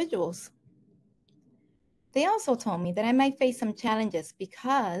qualified individuals. They also told me that I might face some challenges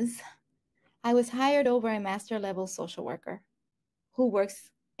because I was hired over a master level social worker who works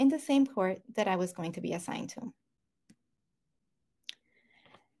in the same court that I was going to be assigned to.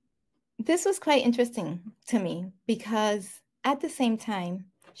 This was quite interesting to me because at the same time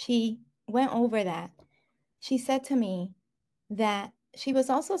she went over that, she said to me that she was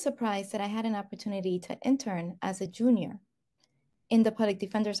also surprised that I had an opportunity to intern as a junior in the public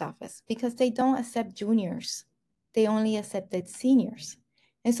defender's office because they don't accept juniors. They only accepted seniors.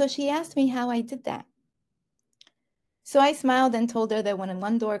 And so she asked me how I did that. So I smiled and told her that when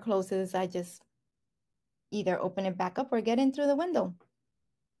one door closes, I just either open it back up or get in through the window.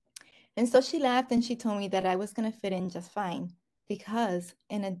 And so she laughed and she told me that I was going to fit in just fine because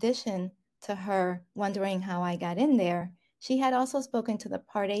in addition to her wondering how I got in there, she had also spoken to the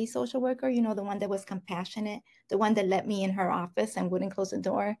Part A social worker, you know, the one that was compassionate, the one that let me in her office and wouldn't close the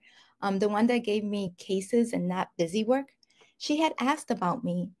door, the one that gave me cases and not busy work. She had asked about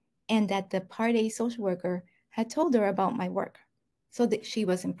me and that the Part A social worker had told her about my work, so that she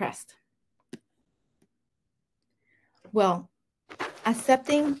was impressed. Well,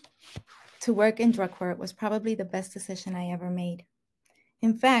 accepting to work in drug court was probably the best decision I ever made.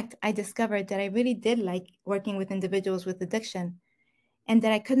 In fact, I discovered that I really did like working with individuals with addiction and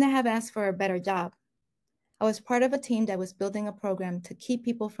that I couldn't have asked for a better job. I was part of a team that was building a program to keep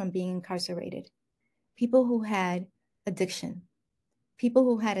people from being incarcerated, people who had addiction, people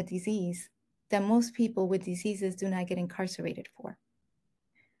who had a disease that most people with diseases do not get incarcerated for.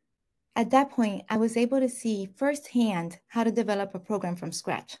 At that point, I was able to see firsthand how to develop a program from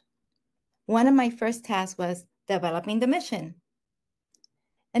scratch. One of my first tasks was developing the mission.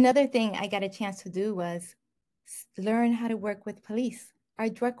 Another thing I got a chance to do was learn how to work with police. Our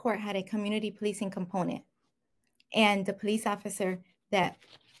drug court had a community policing component, and the police officer that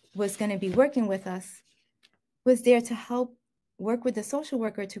was going to be working with us was there to help work with the social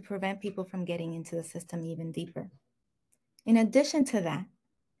worker to prevent people from getting into the system even deeper. In addition to that,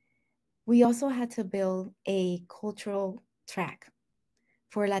 we also had to build a cultural track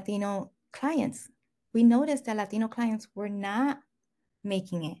for Latino clients. We noticed that Latino clients were not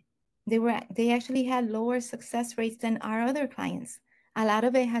making it. They actually had lower success rates than our other clients. A lot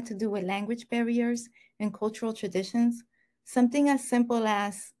of it had to do with language barriers and cultural traditions. Something as simple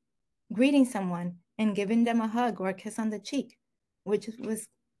as greeting someone and giving them a hug or a kiss on the cheek, which was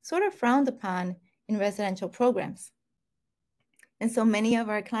sort of frowned upon in residential programs. And so many of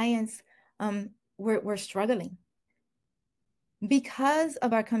our clients were struggling. Because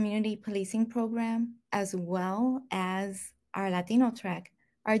of our community policing program, as well as our Latino track,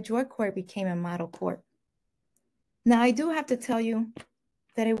 our drug court became a model court. Now, I do have to tell you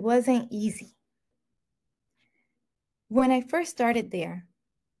that it wasn't easy. When I first started there,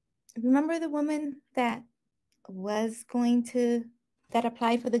 remember the woman that applied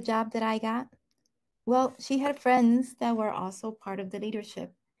for the job that I got? Well, she had friends that were also part of the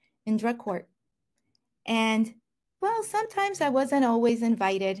leadership in drug court. And well, sometimes I wasn't always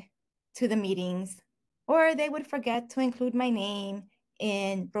invited to the meetings, or they would forget to include my name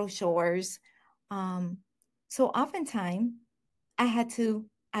in brochures. So oftentimes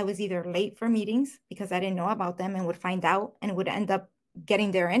I was either late for meetings because I didn't know about them and would find out and would end up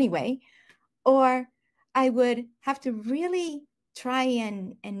getting there anyway, or I would have to really try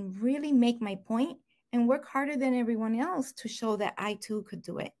and really make my point and work harder than everyone else to show that I too could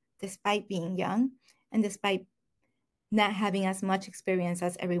do it, despite being young and despite not having as much experience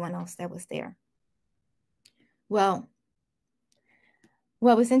as everyone else that was there. Well,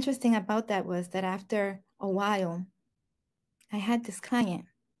 what was interesting about that was that after a while, I had this client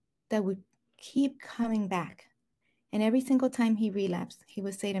that would keep coming back. And every single time he relapsed, he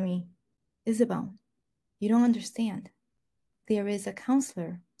would say to me, Isabel, you don't understand. There is a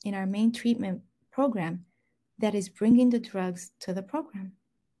counselor in our main treatment program that is bringing the drugs to the program.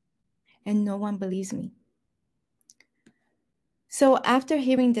 And no one believes me. So after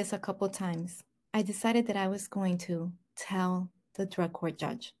hearing this a couple times, I decided that I was going to tell the drug court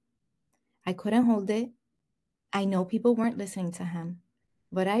judge. I couldn't hold it. I know people weren't listening to him,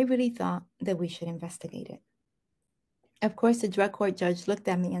 but I really thought that we should investigate it. Of course, the drug court judge looked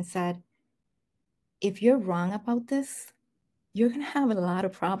at me and said, if you're wrong about this, you're going to have a lot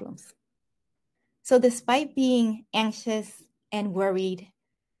of problems. So despite being anxious and worried,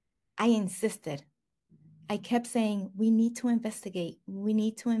 I insisted. I kept saying, we need to investigate. We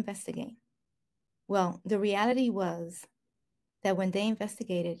need to investigate. Well, the reality was that when they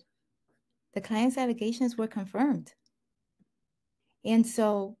investigated, the client's allegations were confirmed. And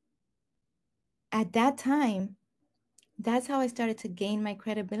so at that time, that's how I started to gain my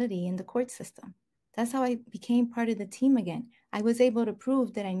credibility in the court system. That's how I became part of the team again. I was able to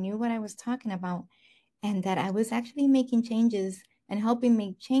prove that I knew what I was talking about and that I was actually making changes and helping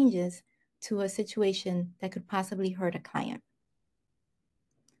make changes to a situation that could possibly hurt a client.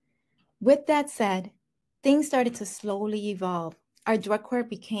 With that said, things started to slowly evolve. Our drug court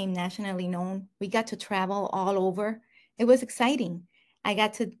became nationally known. We got to travel all over. It was exciting. I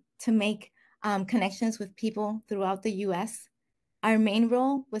got to make connections with people throughout the US. Our main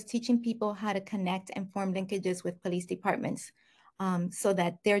role was teaching people how to connect and form linkages with police departments so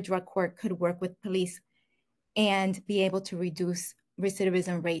that their drug court could work with police and be able to reduce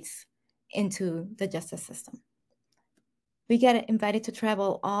recidivism rates into the justice system. We got invited to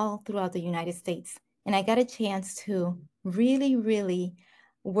travel all throughout the United States, and I got a chance to really, really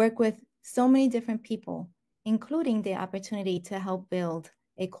work with so many different people, including the opportunity to help build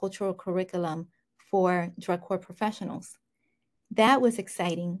a cultural curriculum for drug court professionals. That was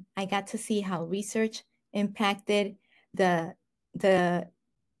exciting. I got to see how research impacted the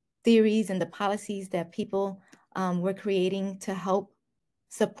theories and the policies that people were creating to help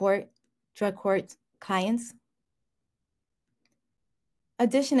support drug court clients.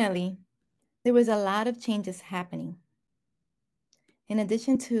 Additionally, there was a lot of changes happening. In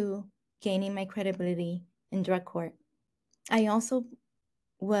addition to gaining my credibility in drug court, I also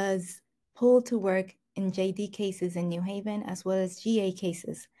was pulled to work in JD cases in New Haven as well as GA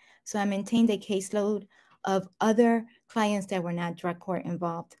cases. So I maintained a caseload of other clients that were not drug court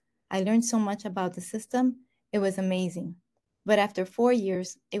involved. I learned so much about the system. It was amazing. But after 4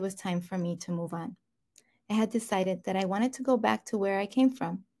 years, it was time for me to move on. I had decided that I wanted to go back to where I came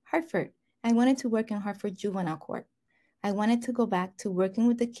from, Hartford. I wanted to work in Hartford Juvenile Court. I wanted to go back to working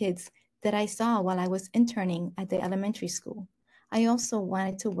with the kids that I saw while I was interning at the elementary school. I also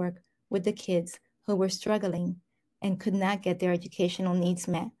wanted to work with the kids who were struggling and could not get their educational needs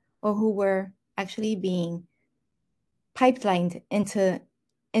met, or who were actually being pipelined into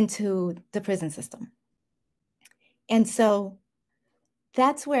the prison system. And so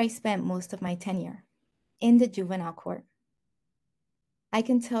that's where I spent most of my tenure, in the juvenile court. I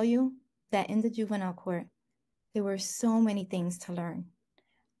can tell you that in the juvenile court, there were so many things to learn.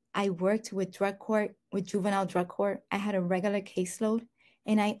 I worked with drug court, with juvenile drug court. I had a regular caseload,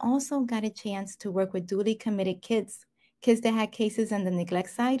 and I also got a chance to work with duly committed kids that had cases on the neglect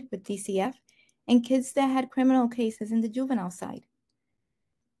side with DCF, and kids that had criminal cases in the juvenile side.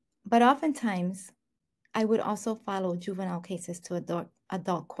 But oftentimes, I would also follow juvenile cases to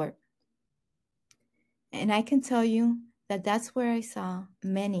adult court. And I can tell you that that's where I saw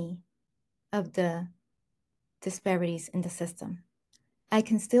many of the disparities in the system. I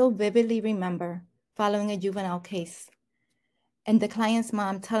can still vividly remember following a juvenile case and the client's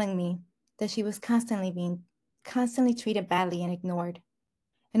mom telling me that she was constantly treated badly and ignored,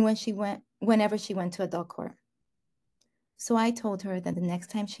 and whenever she went to adult court. So I told her that the next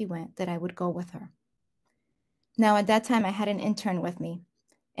time she went, that I would go with her. Now, at that time, I had an intern with me,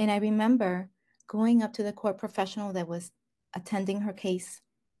 and I remember going up to the court professional that was attending her case,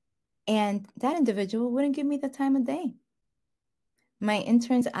 and that individual wouldn't give me the time of day. My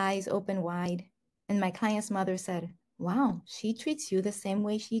intern's eyes opened wide, and my client's mother said, "Wow, she treats you the same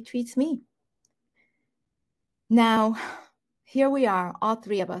way she treats me." Now, here we are, all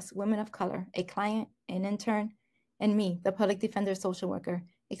three of us, women of color, a client, an intern, and me, the public defender social worker,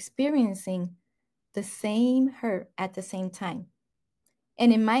 experiencing the same hurt at the same time.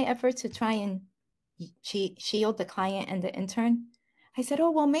 And in my effort to try and shield the client and the intern, I said,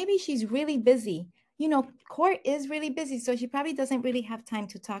 "Oh, well, maybe she's really busy. You know, court is really busy, so she probably doesn't really have time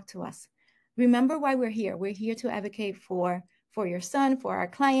to talk to us. Remember why we're here. We're here to advocate for your son, for our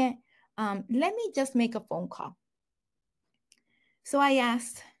client. Let me just make a phone call." So I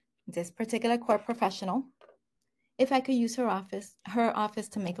asked this particular court professional if I could use her office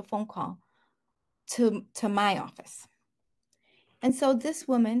to make a phone call to my office. And so this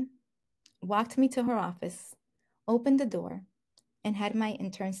woman walked me to her office, opened the door, and had my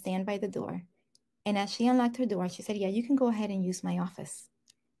intern stand by the door. And as she unlocked her door, she said, "Yeah, you can go ahead and use my office."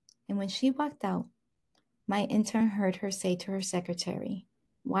 And when she walked out, my intern heard her say to her secretary,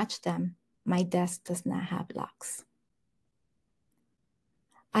 "Watch them. My desk does not have locks."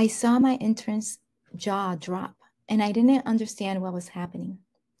 I saw my intern's jaw drop, and I didn't understand what was happening.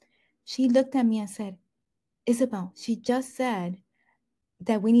 She looked at me and said, Isabel, she just said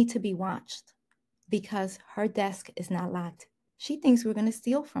that we need to be watched because her desk is not locked. She thinks we're going to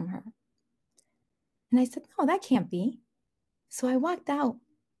steal from her. And I said, no, that can't be. So I walked out,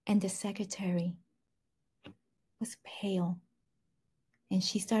 and the secretary was pale, and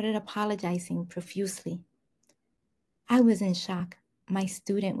she started apologizing profusely. I was in shock. My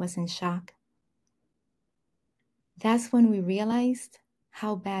student was in shock. That's when we realized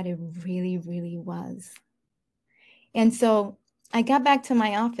how bad it really, really was. And so I got back to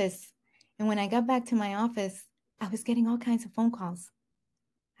my office. And when I got back to my office, I was getting all kinds of phone calls.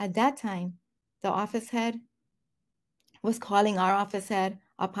 At that time, the office head was calling our office head,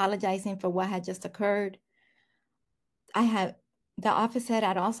 apologizing for what had just occurred. The office head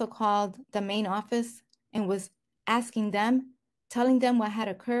had also called the main office and was asking them, telling them what had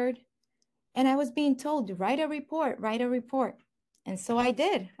occurred. And I was being told, write a report. And so I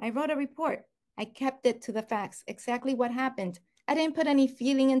did. I wrote a report. I kept it to the facts, exactly what happened. I didn't put any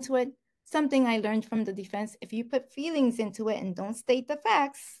feeling into it. Something I learned from the defense, if you put feelings into it and don't state the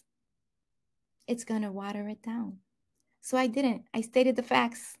facts, it's going to water it down. So I didn't. I stated the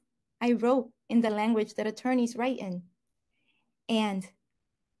facts. I wrote in the language that attorneys write in. And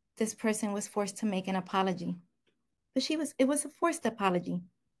this person was forced to make an apology. But it was a forced apology.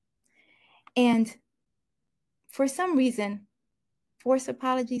 And for some reason, forced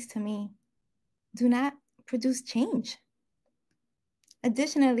apologies to me do not produce change.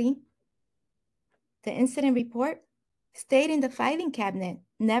 Additionally, the incident report stayed in the filing cabinet,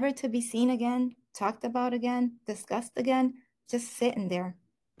 never to be seen again, talked about again, discussed again, just sitting there.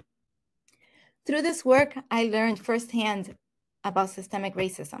 Through this work, I learned firsthand about systemic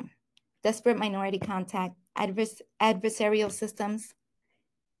racism, desperate minority contact, adversarial systems.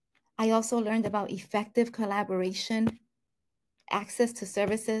 I also learned about effective collaboration, access to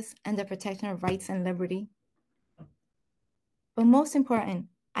services, and the protection of rights and liberty. But most important,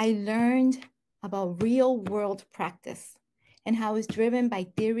 I learned about real-world practice and how it's driven by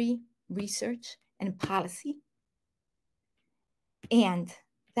theory, research, and policy. And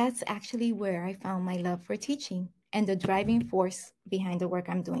that's actually where I found my love for teaching and the driving force behind the work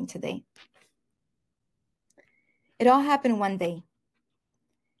I'm doing today. It all happened one day.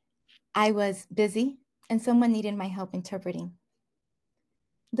 I was busy and someone needed my help interpreting.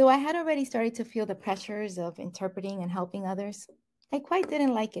 Though I had already started to feel the pressures of interpreting and helping others, I quite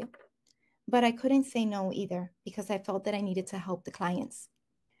didn't like it. But I couldn't say no either because I felt that I needed to help the clients.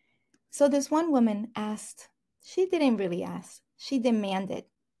 So this one woman asked, she didn't really ask, she demanded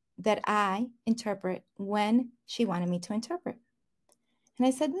that I interpret when she wanted me to interpret. And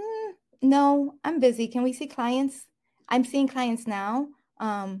I said, no, I'm busy. Can we see clients? I'm seeing clients now.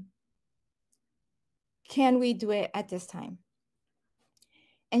 Can we do it at this time?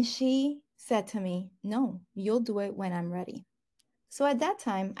 And she said to me, no, you'll do it when I'm ready. So at that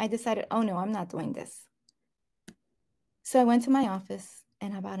time, I decided, oh no, I'm not doing this. So I went to my office,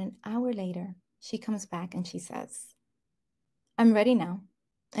 and about an hour later, she comes back and she says, I'm ready now.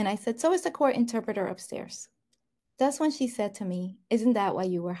 And I said, so is the court interpreter upstairs. That's when she said to me, isn't that why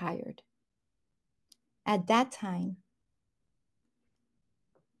you were hired? At that time,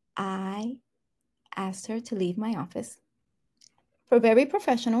 I asked her to leave my office. For very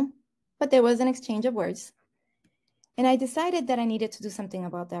professional, but there was an exchange of words. And I decided that I needed to do something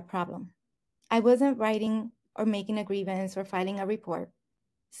about that problem. I wasn't writing or making a grievance or filing a report.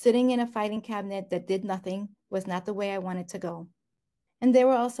 Sitting in a filing cabinet that did nothing was not the way I wanted to go. And there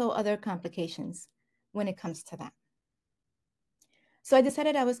were also other complications when it comes to that. So I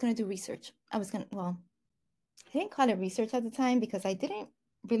decided I was going to do research. I didn't call it research at the time because I didn't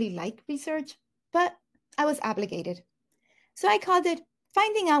really like research, but I was obligated. So I called it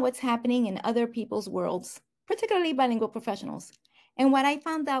finding out what's happening in other people's worlds, particularly bilingual professionals. And what I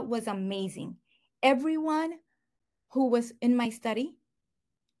found out was amazing. Everyone who was in my study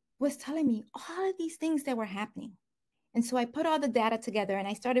was telling me all of these things that were happening. And so I put all the data together and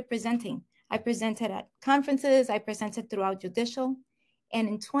I started presenting. I presented at conferences, I presented throughout judicial. And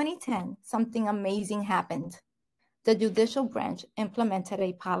in 2010, something amazing happened. The judicial branch implemented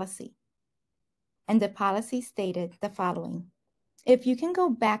a policy. And the policy stated the following. If you can go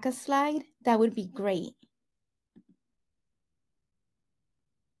back a slide, that would be great.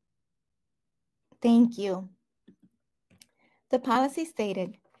 Thank you. The policy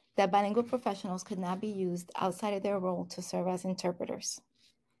stated that bilingual professionals could not be used outside of their role to serve as interpreters.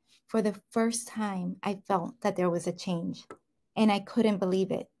 For the first time, I felt that there was a change, and I couldn't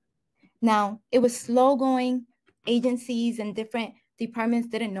believe it. Now, it was slow going. Agencies and different departments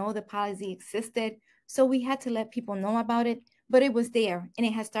didn't know the policy existed, so we had to let people know about it, but it was there, and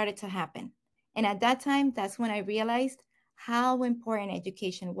it had started to happen. And at that time, that's when I realized how important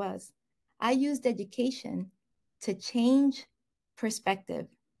education was. I used education to change perspective,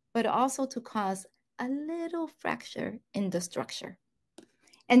 but also to cause a little fracture in the structure.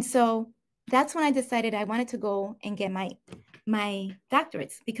 And so that's when I decided I wanted to go and get my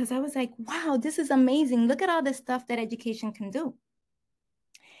doctorates, because I was like, wow, this is amazing. Look at all the stuff that education can do.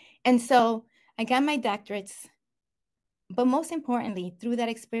 And so I got my doctorates. But most importantly, through that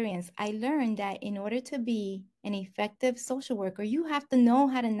experience, I learned that in order to be an effective social worker, you have to know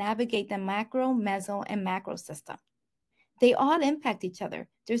how to navigate the macro, meso, and macro system. They all impact each other.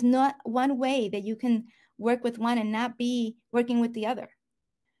 There's not one way that you can work with one and not be working with the other.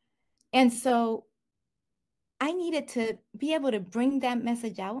 And so I needed to be able to bring that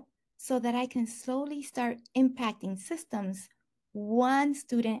message out so that I can slowly start impacting systems one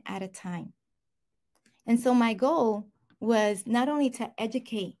student at a time. And so my goal was not only to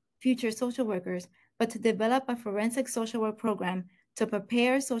educate future social workers, but to develop a forensic social work program to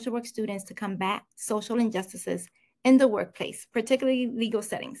prepare social work students to combat social injustices in the workplace, particularly legal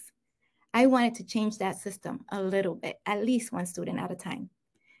settings. I wanted to change that system a little bit, at least one student at a time.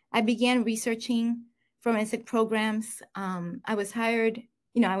 I began researching forensic programs. I was hired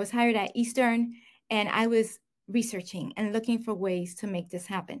at Eastern, and I was researching and looking for ways to make this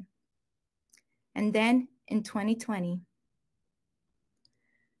happen. And then in 2020,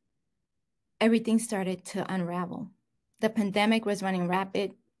 everything started to unravel. The pandemic was running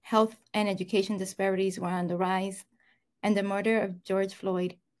rapid, health and education disparities were on the rise, and the murder of George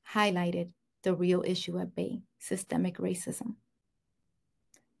Floyd highlighted the real issue at bay, systemic racism.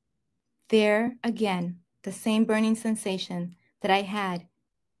 There again, the same burning sensation that I had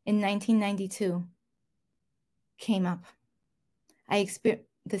in 1992 came up. I experienced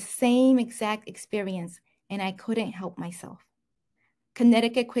the same exact experience, and I couldn't help myself.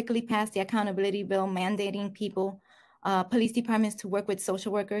 Connecticut quickly passed the accountability bill mandating police departments to work with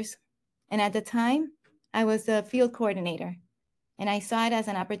social workers. And at the time, I was the field coordinator, and I saw it as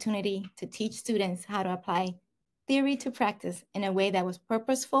an opportunity to teach students how to apply theory to practice in a way that was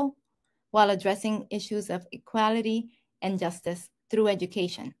purposeful while addressing issues of equality and justice through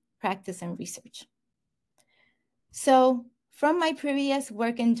education, practice, and research. So from my previous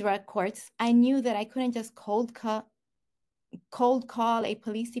work in drug courts, I knew that I couldn't just cold call a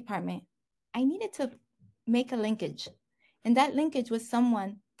police department. I needed to make a linkage. And that linkage was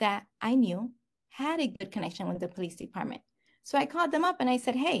someone that I knew had a good connection with the police department. So I called them up and I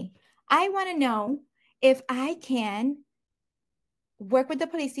said, hey, I want to know if I can work with the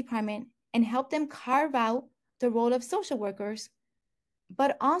police department and help them carve out the role of social workers,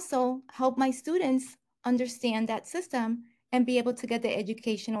 but also help my students understand that system and be able to get their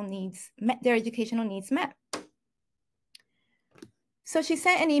educational needs met. So she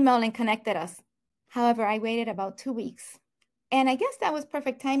sent an email and connected us. However, I waited about 2 weeks. And I guess that was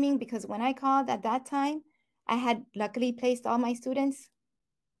perfect timing, because when I called at that time, I had luckily placed all my students.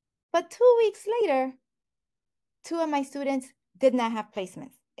 But 2 weeks later, 2 of my students did not have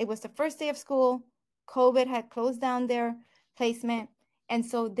placements. It was the first day of school. COVID had closed down their placement, and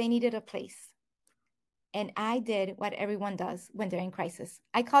so they needed a place. And I did what everyone does when they're in crisis.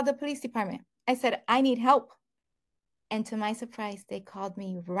 I called the police department. I said, I need help. And to my surprise, they called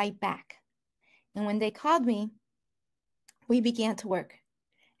me right back. And when they called me, we began to work.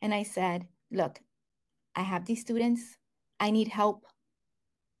 And I said, look, I have these students. I need help.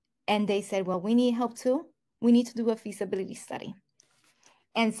 And they said, well, we need help too. We need to do a feasibility study.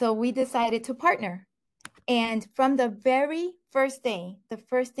 And so we decided to partner. And from the very first day, the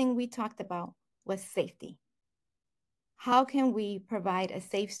first thing we talked about was safety. How can we provide a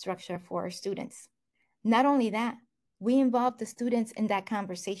safe structure for our students? Not only that, we involved the students in that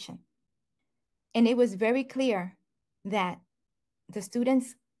conversation. And it was very clear that the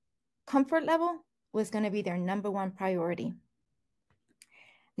students' comfort level was going to be their number one priority.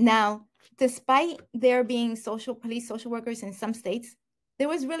 Now, despite there being police social workers in some states, there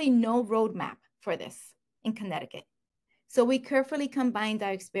was really no roadmap for this in Connecticut. So we carefully combined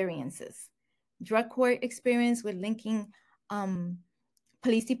our experiences. Drug court experience with linking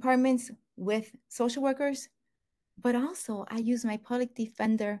police departments with social workers, but also I use my public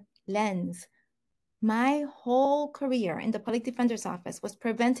defender lens. My whole career in the public defender's office was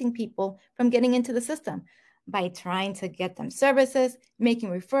preventing people from getting into the system by trying to get them services, making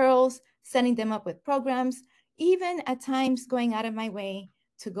referrals, setting them up with programs, even at times going out of my way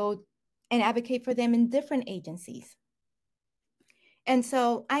to go and advocate for them in different agencies. And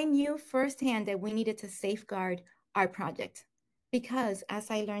so I knew firsthand that we needed to safeguard our project. because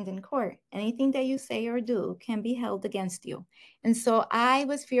as I learned in court, anything that you say or do can be held against you. And so I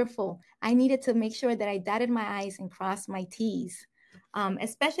was fearful. I needed to make sure that I dotted my I's and crossed my T's,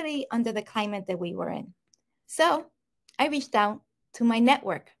 especially under the climate that we were in. So I reached out to my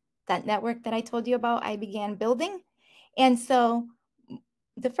network, that network that I told you about, I began building. And so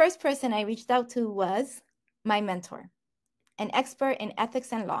the first person I reached out to was my mentor, an expert in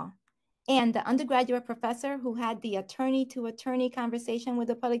ethics and law, and the undergraduate professor who had the attorney to attorney conversation with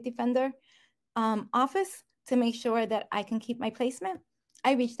the public defender office to make sure that I can keep my placement.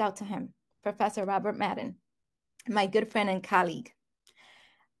 I reached out to him, Professor Robert Madden, my good friend and colleague.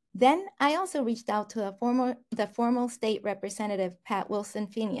 Then I also reached out to the former state representative, Pat Wilson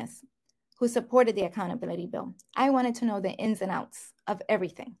Phineas, who supported the accountability bill. I wanted to know the ins and outs of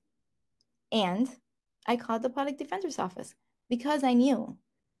everything. And I called the public defender's office because I knew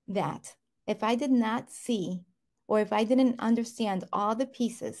that if I did not see or if I didn't understand all the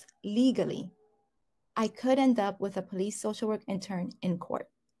pieces legally, I could end up with a police social work intern in court.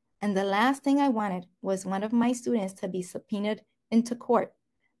 And the last thing I wanted was one of my students to be subpoenaed into court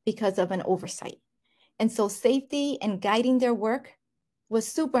because of an oversight. And so safety and guiding their work was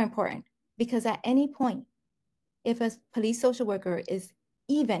super important, because at any point, if a police social worker is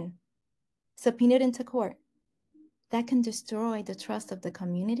even subpoenaed into court, that can destroy the trust of the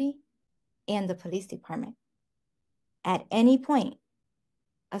community and the police department. At any point,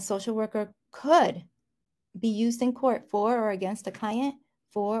 a social worker could be used in court for or against a client,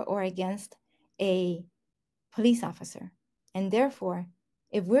 for or against a police officer. And therefore,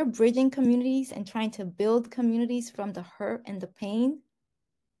 if we're bridging communities and trying to build communities from the hurt and the pain,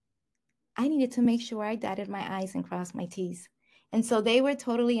 I needed to make sure I dotted my I's and crossed my T's. And so they were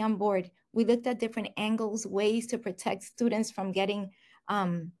totally on board. We looked at different angles, ways to protect students from getting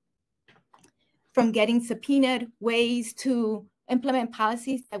subpoenaed, ways to implement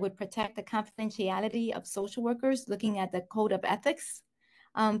policies that would protect the confidentiality of social workers, looking at the code of ethics.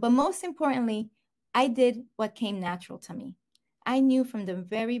 But most importantly, I did what came natural to me. I knew from the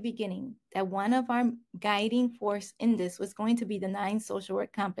very beginning that one of our guiding force in this was going to be the 9 social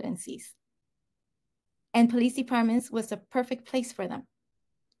work competencies. And police departments was the perfect place for them,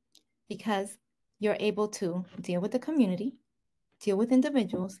 because you're able to deal with the community, deal with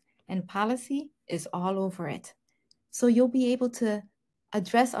individuals, and policy is all over it. So you'll be able to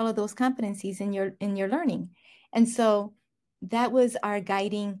address all of those competencies in your learning. And so that was our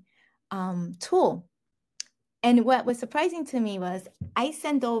guiding tool. And what was surprising to me was I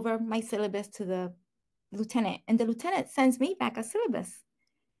sent over my syllabus to the lieutenant, and the lieutenant sends me back a syllabus.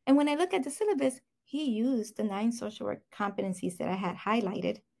 And when I look at the syllabus, he used the 9 social work competencies that I had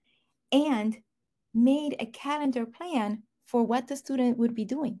highlighted and made a calendar plan for what the student would be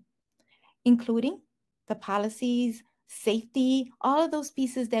doing, including the policies, safety, all of those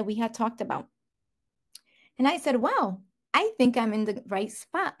pieces that we had talked about. And I said, wow, I think I'm in the right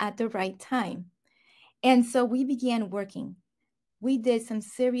spot at the right time. And so we began working. We did some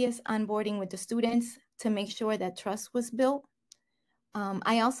serious onboarding with the students to make sure that trust was built.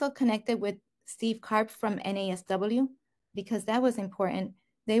 I also connected with Steve Karp from NASW because that was important.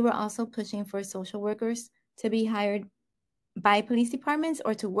 They were also pushing for social workers to be hired by police departments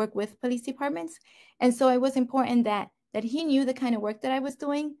or to work with police departments. And so it was important that he knew the kind of work that I was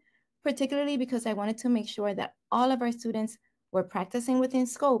doing, particularly because I wanted to make sure that all of our students were practicing within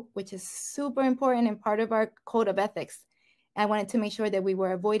scope, which is super important and part of our code of ethics. I wanted to make sure that we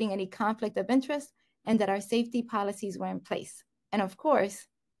were avoiding any conflict of interest and that our safety policies were in place. And of course,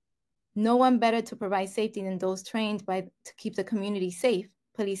 no one better to provide safety than those trained to keep the community safe,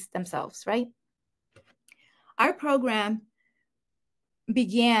 police themselves, right? Our program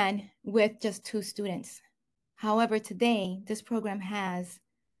began with just 2 students. However, today, this program has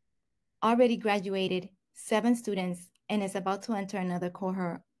already graduated 7 students and is about to enter another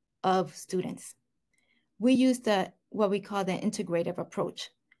cohort of students. We use what we call the integrative approach.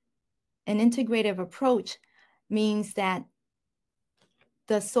 An integrative approach means that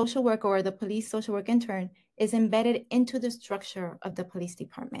the social worker or the police social work intern is embedded into the structure of the police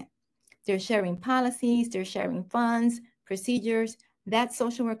department. They're sharing policies, they're sharing funds, procedures. That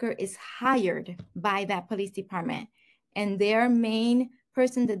social worker is hired by that police department, and their main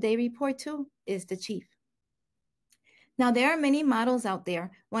person that they report to is the chief. Now, there are many models out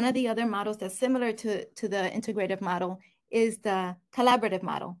there. One of the other models that's similar to the integrative model is the collaborative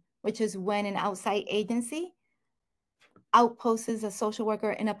model, which is when an outside agency outposts a social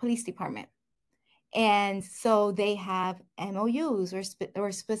worker in a police department. And so they have MOUs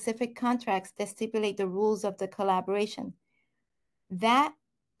or specific contracts that stipulate the rules of the collaboration. That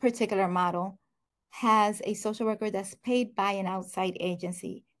particular model has a social worker that's paid by an outside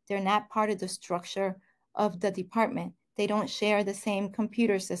agency. They're not part of the structure of the department. They don't share the same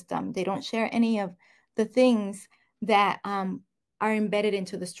computer system. They don't share any of the things that are embedded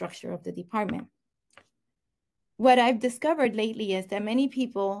into the structure of the department. What I've discovered lately is that many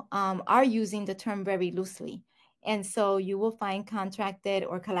people are using the term very loosely. And so you will find contracted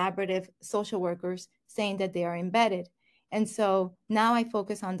or collaborative social workers saying that they are embedded. And so now I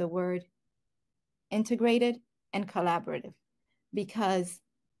focus on the word integrated and collaborative, because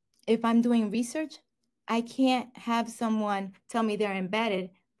if I'm doing research, I can't have someone tell me they're embedded,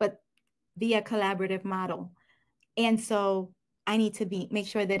 but be a collaborative model. And so I need to make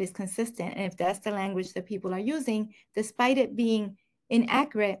sure that it's consistent. And if that's the language that people are using, despite it being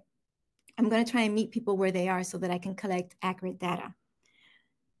inaccurate, I'm going to try and meet people where they are so that I can collect accurate data.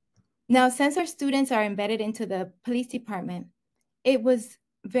 Now, since our students are embedded into the police department, it was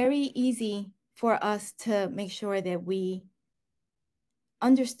very easy for us to make sure that we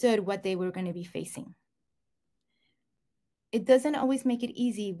understood what they were going to be facing. It doesn't always make it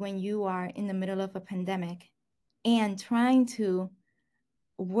easy when you are in the middle of a pandemic and trying to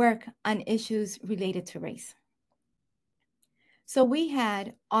work on issues related to race. So we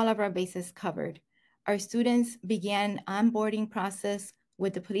had all of our bases covered. Our students began onboarding process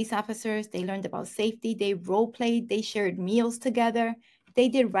with the police officers. They learned about safety. They role played. They shared meals together. They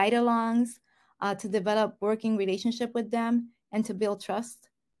did ride-alongs to develop working relationship with them and to build trust,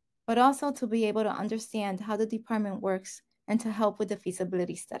 but also to be able to understand how the department works and to help with the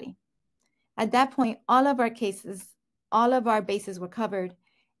feasibility study. At that point, all of our bases were covered,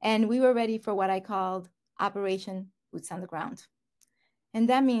 and we were ready for what I called Operation Boots on the Ground. And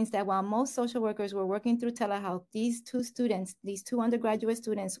that means that while most social workers were working through telehealth, these two undergraduate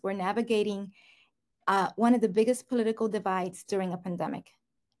students were navigating one of the biggest political divides during a pandemic,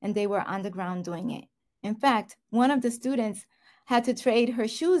 and they were on the ground doing it. In fact, one of the students had to trade her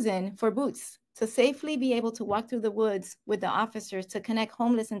shoes in for boots to safely be able to walk through the woods with the officers to connect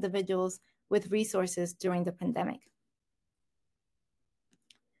homeless individuals with resources during the pandemic.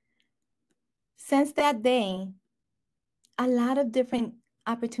 Since that day, a lot of different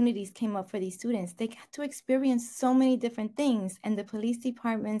opportunities came up for these students. They got to experience so many different things, and the police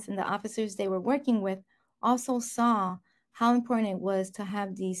departments and the officers they were working with also saw how important it was to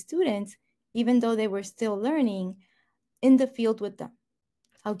have these students, even though they were still learning, in the field with them.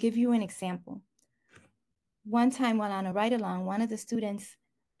 I'll give you an example. One time while on a ride-along, one of the students,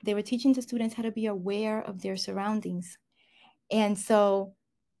 they were teaching the students how to be aware of their surroundings. And so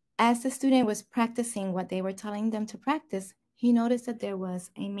as the student was practicing what they were telling them to practice, he noticed that there was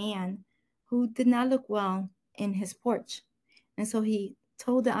a man who did not look well in his porch. And so he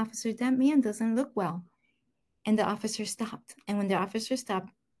told the officer, that man doesn't look well. And the officer stopped. And when the officer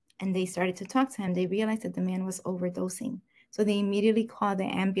stopped and they started to talk to him, they realized that the man was overdosing. So they immediately called the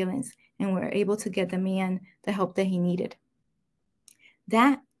ambulance and were able to get the man the help that he needed.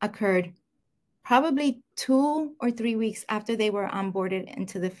 That occurred probably 2 or 3 weeks after they were onboarded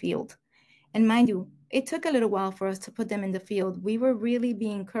into the field. And mind you, it took a little while for us to put them in the field. We were really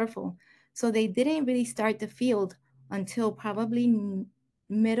being careful. So they didn't really start the field until probably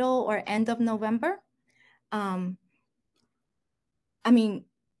middle or end of November. End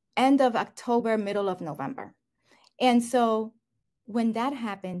of October, middle of November. And so when that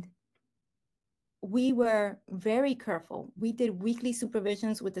happened, we were very careful. We did weekly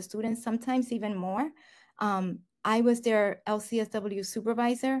supervisions with the students, sometimes even more. I was their LCSW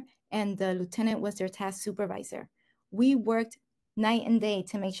supervisor, and the lieutenant was their task supervisor. We worked night and day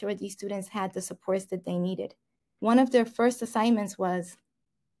to make sure these students had the supports that they needed. One of their first assignments was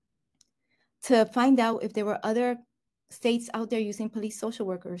to find out if there were other states out there using police social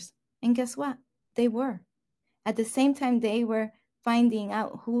workers. And guess what? They were. At the same time they were finding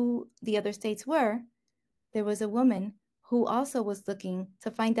out who the other states were, there was a woman who also was looking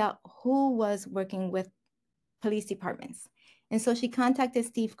to find out who was working with police departments. And so she contacted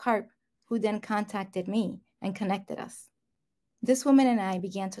Steve Karp, who then contacted me and connected us. This woman and I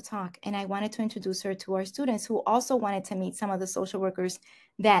began to talk, and I wanted to introduce her to our students who also wanted to meet some of the social workers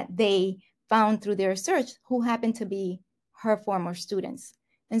that they found through their search who happened to be her former students.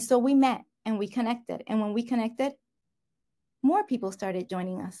 And so we met and we connected. And when we connected, more people started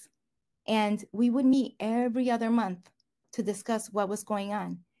joining us. And we would meet every other month to discuss what was going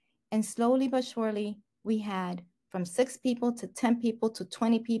on. And slowly but surely, we had from 6 people to 10 people to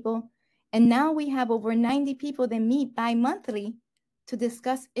 20 people. And now we have over 90 people that meet bi-monthly to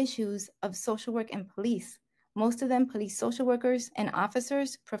discuss issues of social work and police. Most of them police social workers and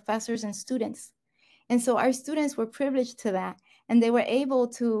officers, professors, and students. And so our students were privileged to that. and they were able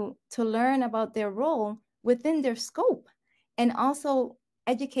to learn about their role within their scope, and also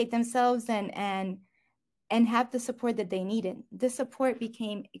educate themselves and have the support that they needed. This support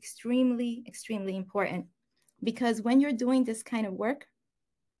became extremely, extremely important, because when you're doing this kind of work,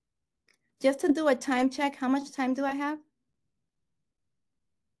 just to do a time check, how much time do I have?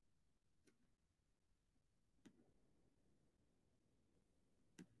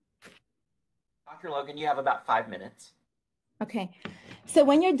 Dr. Logan, you have about 5 minutes. Okay, so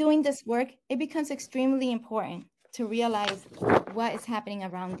when you're doing this work, it becomes extremely important to realize what is happening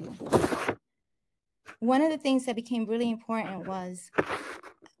around you. One of the things that became really important was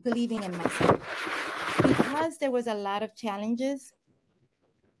believing in myself. Because there was a lot of challenges,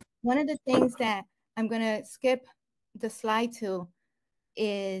 one of the things that I'm gonna skip the slide to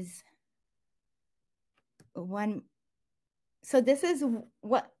is one. So this is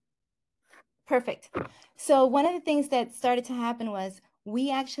what, perfect. So one of the things that started to happen was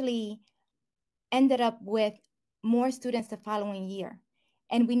we actually ended up with more students the following year,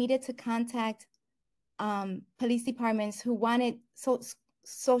 and we needed to contact police departments who wanted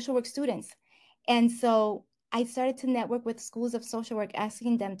social work students. And so I started to network with schools of social work,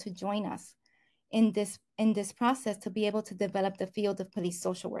 asking them to join us in this process to be able to develop the field of police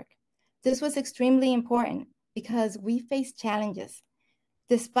social work. This was extremely important because we faced challenges.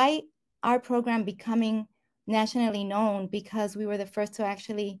 Despite our program becoming nationally known because we were the first to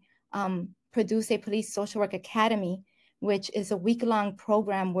actually produce a police social work academy, which is a week-long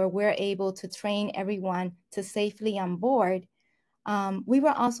program where we're able to train everyone to safely onboard, we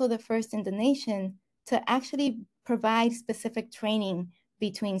were also the first in the nation to actually provide specific training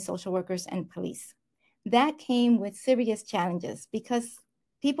between social workers and police. That came with serious challenges because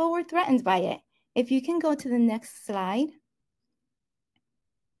people were threatened by it. If you can go to the next slide.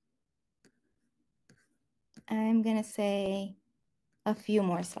 I'm gonna say a few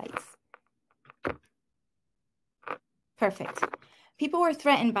more slides. Perfect. People were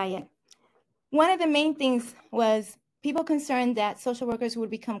threatened by it. One of the main things was people concerned that social workers would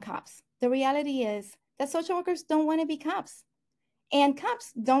become cops. The reality is that social workers don't want to be cops, and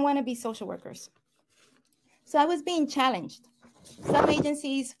cops don't want to be social workers. So I was being challenged. Some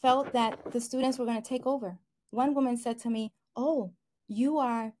agencies felt that the students were going to take over. One woman said to me, "Oh, you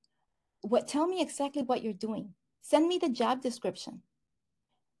are, what? Tell me exactly what you're doing. Send me the job description."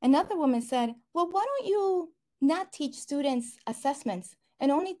 Another woman said, "Well, why don't you not teach students assessments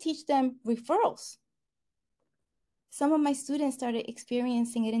and only teach them referrals?" Some of my students started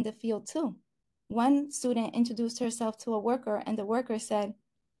experiencing it in the field too. One student introduced herself to a worker, and the worker said,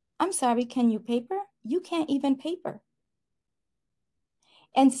 "I'm sorry, can you paper? You can't even paper."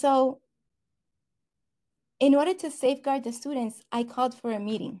 And so in order to safeguard the students, I called for a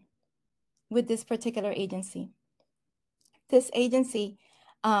meeting with this particular agency. This agency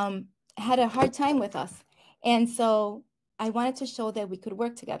had a hard time with us. And so I wanted to show that we could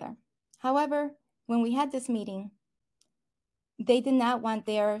work together. However, when we had this meeting, they did not want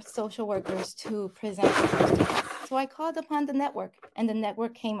their social workers to present their students. So I called upon the network, and the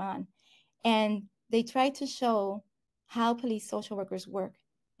network came on. And they tried to show how police social workers work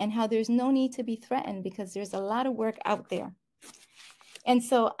and how there's no need to be threatened because there's a lot of work out there. And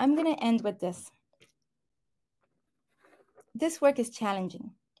so I'm going to end with this. This work is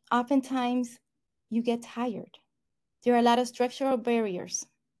challenging. Oftentimes, you get tired. There are a lot of structural barriers.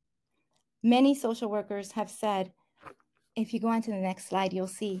 Many social workers have said, if you go on to the next slide, you'll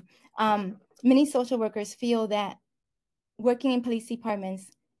see, many social workers feel that working in police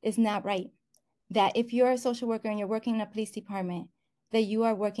departments is not right. That if you're a social worker and you're working in a police department, that you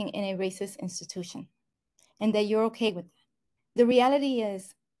are working in a racist institution and that you're okay with that. The reality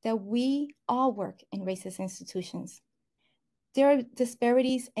is that we all work in racist institutions. There are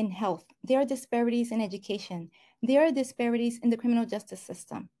disparities in health. There are disparities in education. There are disparities in the criminal justice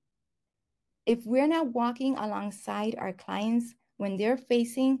system. If we're not walking alongside our clients when they're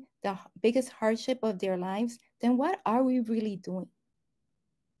facing the biggest hardship of their lives, then what are we really doing?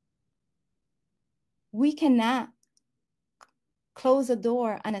 We cannot close a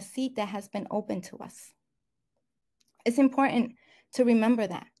door on a seat that has been open to us. It's important to remember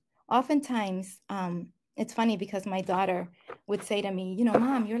that. Oftentimes, it's funny because my daughter would say to me,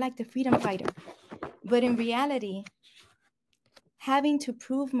 "Mom, you're like the freedom fighter." But in reality, having to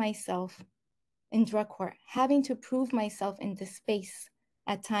prove myself in drug court, having to prove myself in this space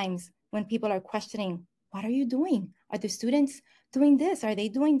at times when people are questioning, what are you doing? Are the students doing this? Are they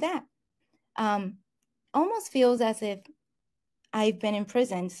doing that? Almost feels as if I've been in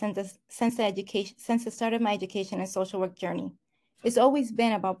prison since the start of my education and social work journey. It's always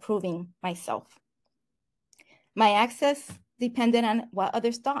been about proving myself. My access depended on what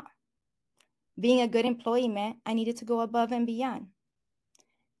others thought. Being a good employee meant I needed to go above and beyond.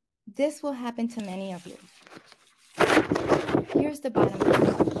 This will happen to many of you. Here's the bottom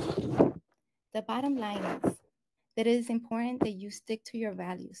line. The bottom line is that it is important that you stick to your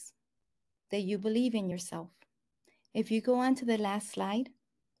values, that you believe in yourself. If you go on to the last slide,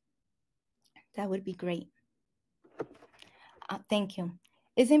 that would be great. Thank you.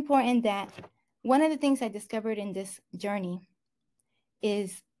 It's important that one of the things I discovered in this journey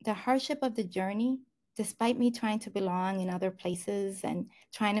is the hardship of the journey, despite me trying to belong in other places and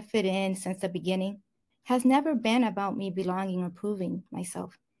trying to fit in since the beginning, has never been about me belonging or proving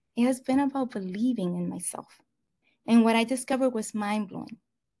myself. It has been about believing in myself. And what I discovered was mind-blowing.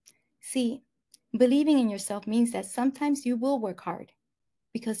 See, believing in yourself means that sometimes you will work hard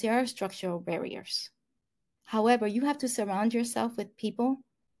because there are structural barriers. However, you have to surround yourself with people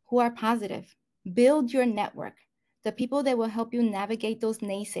who are positive. Build your network, the people that will help you navigate those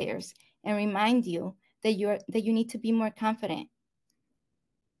naysayers and remind you that you need to be more confident.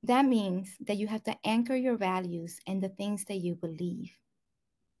 That means that you have to anchor your values and the things that you believe.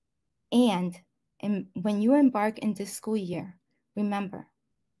 And when you embark in this school year, remember,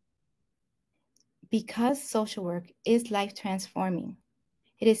 because social work is life transforming,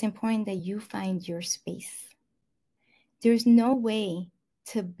 it is important that you find your space. There's no way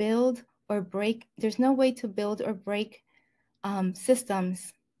to build or break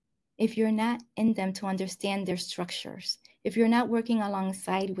systems if you're not in them to understand their structures, if you're not working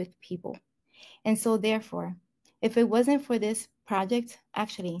alongside with people. And so therefore, if it wasn't for this project,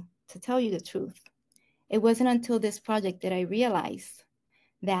 actually, to tell you the truth, it wasn't until this project that I realized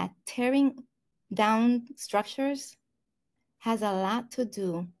that tearing down structures has a lot to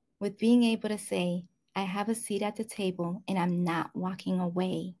do with being able to say, I have a seat at the table and I'm not walking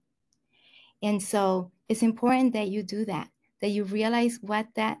away. And so it's important that you do that you realize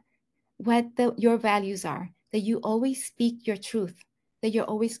your values are, that you always speak your truth, that you're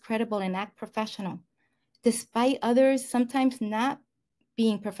always credible and act professional, despite others sometimes not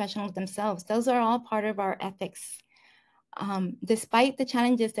being professional themselves. Those are all part of our ethics. Despite the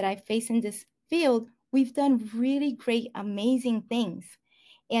challenges that I face in this field, we've done really great, amazing things.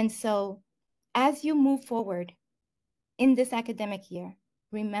 And so as you move forward in this academic year,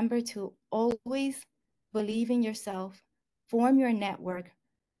 remember to always believe in yourself, form your network,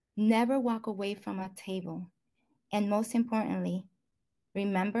 never walk away from a table. And most importantly,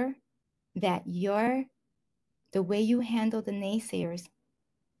 remember that the way you handle the naysayers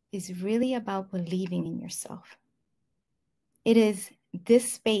is really about believing in yourself. It is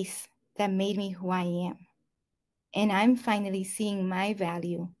this space that made me who I am. And I'm finally seeing my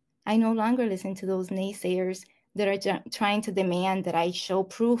value. I no longer listen to those naysayers that are trying to demand that I show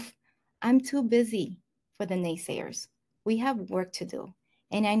proof. I'm too busy for the naysayers. We have work to do.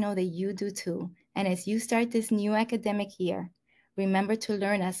 And I know that you do too. And as you start this new academic year, remember to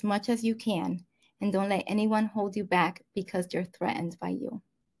learn as much as you can and don't let anyone hold you back because they're threatened by you.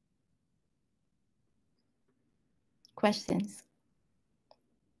 Questions?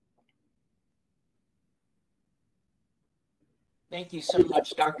 Thank you so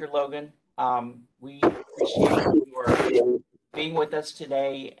much, Dr. Logan. We appreciate your being with us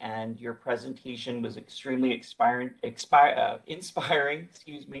today, and your presentation was extremely inspiring.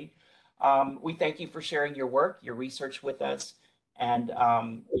 Excuse me. We thank you for sharing your work, your research with us, and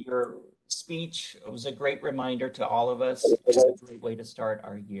your speech was a great reminder to all of us. It's a great way to start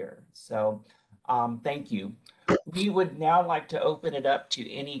our year. So thank you. We would now like to open it up to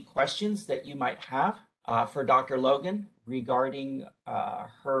any questions that you might have for Dr. Logan regarding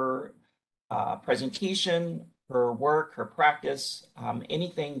her presentation, her work, her practice,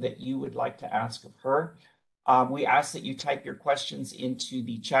 anything that you would like to ask of her. We ask that you type your questions into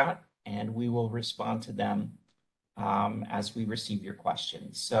the chat and we will respond to them as we receive your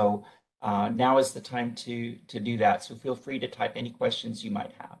questions. So now is the time to do that. So feel free to type any questions you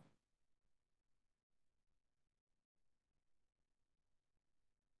might have.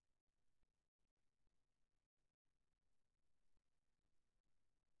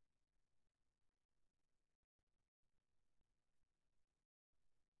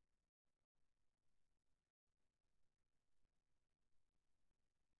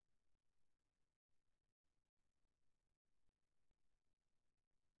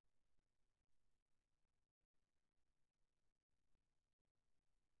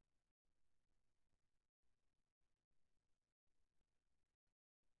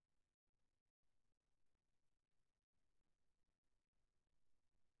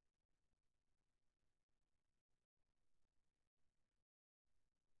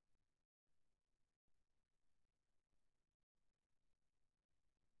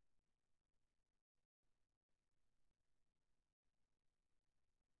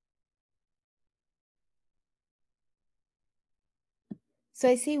 So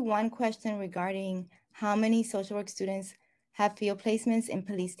I see one question regarding how many social work students have field placements in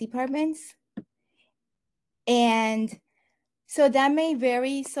police departments. And so that may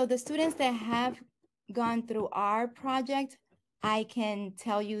vary. So the students that have gone through our project, I can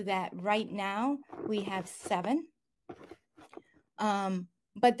tell you that right now we have 7.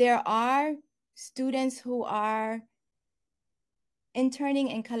 But there are students who are interning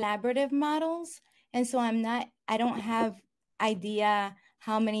in collaborative models. And so I don't have idea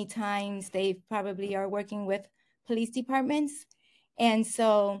how many times they probably are working with police departments. And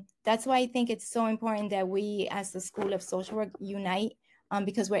so that's why I think it's so important that we as the School of Social Work unite,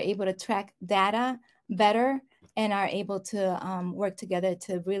 because we're able to track data better and are able to work together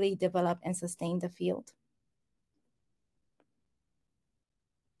to really develop and sustain the field.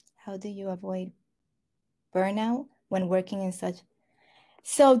 How do you avoid burnout when working in such?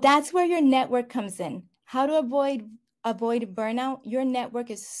 So that's where your network comes in. How to avoid burnout? Your network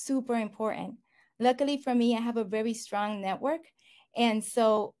is super important. Luckily for me, I have a very strong network. And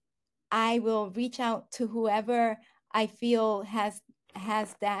so I will reach out to whoever I feel has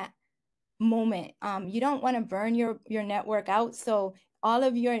that moment. You don't want to burn your network out. So all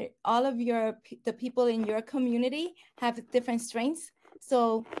of the people in your community have different strengths.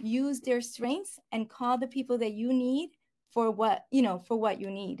 So use their strengths and call the people that you need for what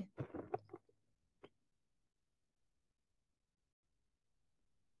you need.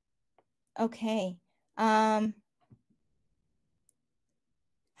 Okay. If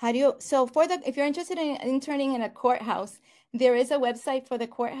you're interested in interning in a courthouse, there is a website for the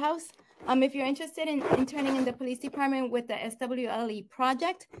courthouse. If you're interested in interning in the police department with the SWLE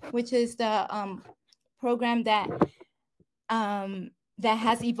project, which is the program that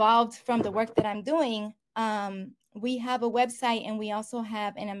has evolved from the work that I'm doing, we have a website, and we also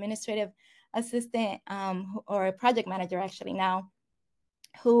have an administrative assistant or a project manager actually now,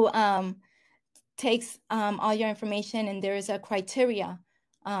 who takes all your information, and there is a criteria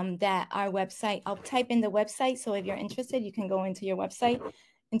that our website, I'll type in the website. So if you're interested, you can go into the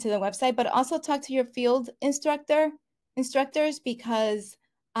website, but also talk to your field instructors, because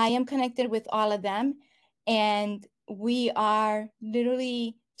I am connected with all of them. And we are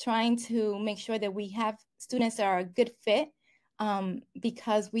literally trying to make sure that we have students that are a good fit,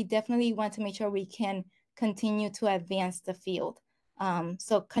 because we definitely want to make sure we can continue to advance the field.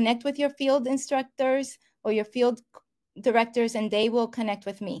 So connect with your field instructors or your field directors, and they will connect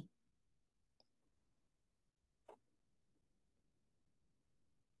with me.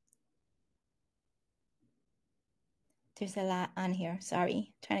 There's a lot on here.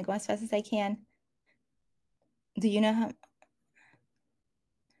 Sorry, trying to go as fast as I can. Do you know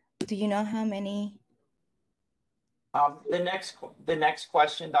how many? The next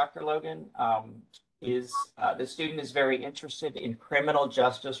question, Dr. Logan, is the student is very interested in criminal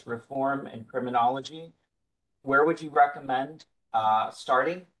justice reform and criminology. Where would you recommend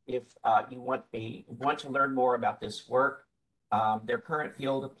starting if you want to learn more about this work? Their current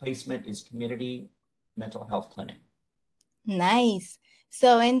field of placement is community mental health clinic. Nice.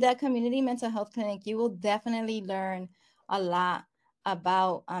 So in the community mental health clinic, you will definitely learn a lot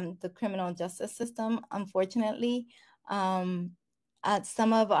about the criminal justice system. Unfortunately,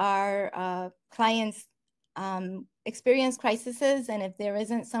 some of our clients experience crises, and if there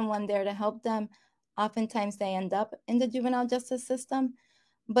isn't someone there to help them, oftentimes they end up in the juvenile justice system.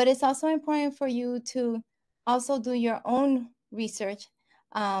 But it's also important for you to also do your own research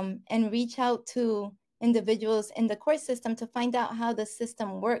and reach out to individuals in the court system to find out how the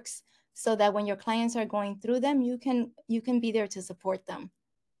system works, so that when your clients are going through them, you can be there to support them.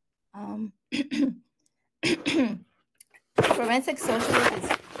 Forensic social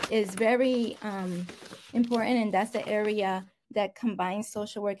work is very important, and that's the area that combines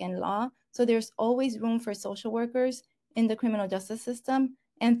social work and law. So there's always room for social workers in the criminal justice system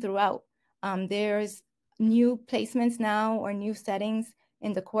and throughout. There's new placements now or new settings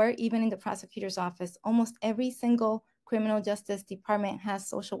in the court, even in the prosecutor's office. Almost every single criminal justice department has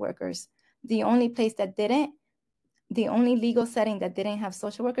social workers. The only legal setting that didn't have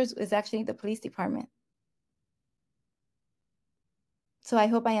social workers is actually the police department. So I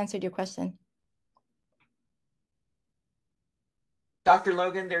hope I answered your question. Dr.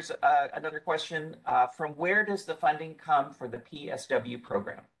 Logan, there's another question. From where does the funding come for the PSW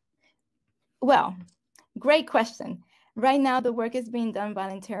program? Well, great question. Right now, the work is being done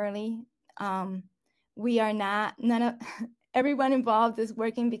voluntarily. We are not, everyone involved is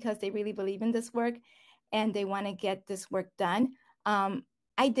working because they really believe in this work and they want to get this work done.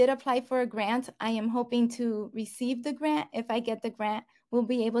 I did apply for a grant. I am hoping to receive the grant. If I get the grant, we'll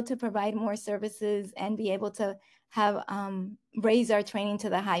be able to provide more services and be able to have raised our training to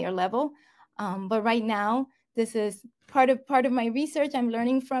the higher level. But right now, this is part of my research. I'm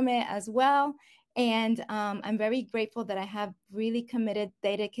learning from it as well. And I'm very grateful that I have really committed,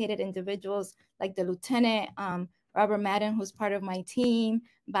 dedicated individuals like the lieutenant, Robert Madden, who's part of my team,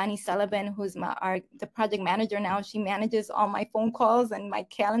 Bonnie Sullivan, who's the project manager now. She manages all my phone calls and my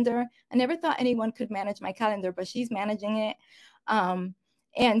calendar. I never thought anyone could manage my calendar, but she's managing it.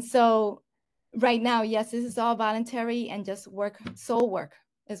 And so right now, yes, this is all voluntary and just work, soul work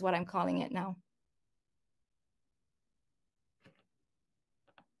is what I'm calling it now.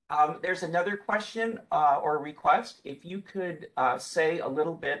 There's another question or request. If you could say a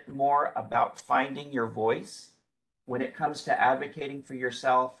little bit more about finding your voice when it comes to advocating for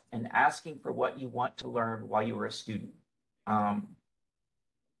yourself and asking for what you want to learn while you were a student.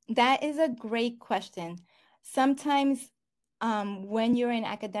 That is a great question. Sometimes when you're in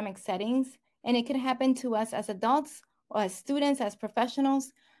academic settings, and it can happen to us as adults or as students, as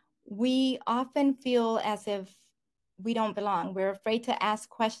professionals, we often feel as if we don't belong. We're afraid to ask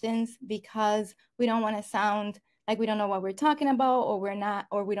questions because we don't want to sound like we don't know what we're talking about, or we're not,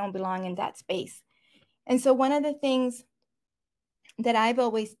 or we don't belong in that space. And so one of the things that I've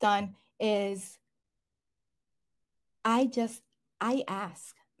always done is I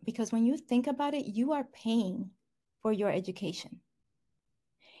ask, because when you think about it, you are paying for your education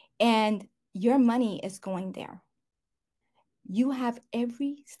and your money is going there. You have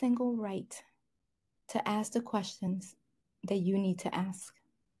every single right to ask the questions that you need to ask.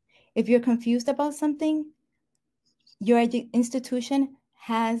 If you're confused about something, your institution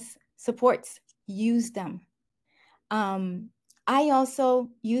has supports. Use them. I also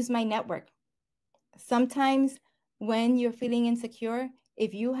use my network. Sometimes when you're feeling insecure,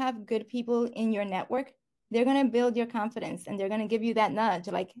 if you have good people in your network, they're going to build your confidence and they're going to give you that nudge,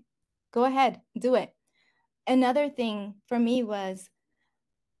 like, go ahead, do it. Another thing for me was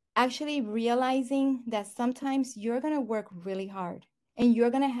actually realizing that sometimes you're going to work really hard and you're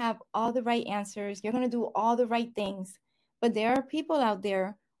going to have all the right answers. You're going to do all the right things. But there are people out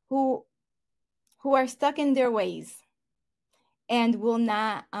there who are stuck in their ways and will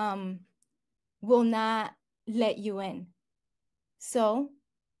not let you in. So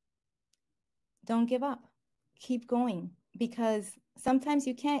don't give up. Keep going, because sometimes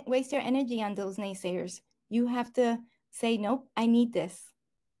you can't waste your energy on those naysayers. You have to say, nope, I need this.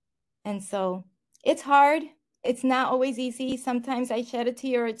 And so it's hard. It's not always easy. Sometimes I shed a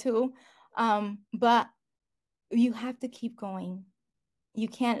tear or two, but you have to keep going. You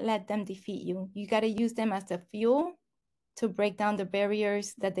can't let them defeat you. You got to use them as the fuel to break down the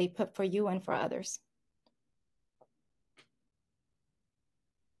barriers that they put for you and for others.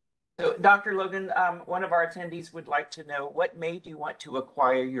 So, Dr. Logan, one of our attendees would like to know what made you want to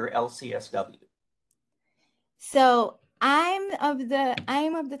acquire your LCSW? So I'm of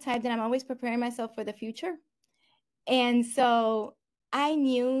the type that I'm always preparing myself for the future. And so I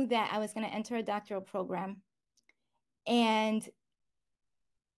knew that I was going to enter a doctoral program. And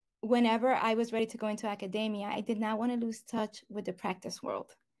whenever I was ready to go into academia, I did not want to lose touch with the practice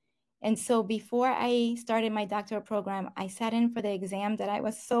world. And so before I started my doctoral program, I sat in for the exam that I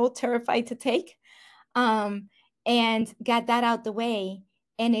was so terrified to take, and got that out the way.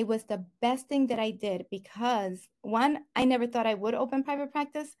 And it was the best thing that I did because, one, I never thought I would open private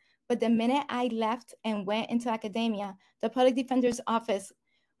practice, but the minute I left and went into academia, the public defender's office,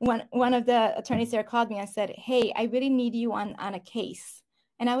 one of the attorneys there called me and said, hey, I really need you on a case.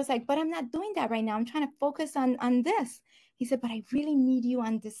 And I was like, but I'm not doing that right now. I'm trying to focus on this. He said, but I really need you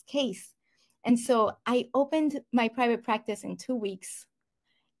on this case. And so I opened my private practice in 2 weeks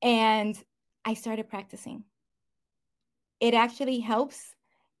and I started practicing. It actually helps.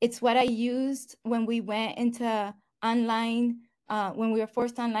 It's what I used when we went into online, when we were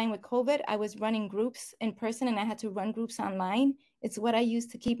forced online with COVID. I was running groups in person and I had to run groups online. It's what I used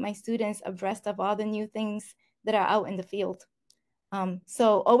to keep my students abreast of all the new things that are out in the field.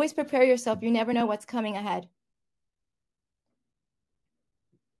 So always prepare yourself. You never know what's coming ahead.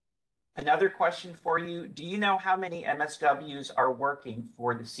 Another question for you. Do you know how many MSWs are working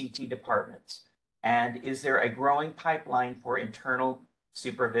for the CT departments? And is there a growing pipeline for internal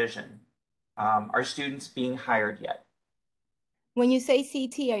supervision? Are students being hired yet? When you say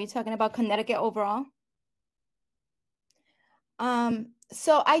CT, are you talking about Connecticut overall?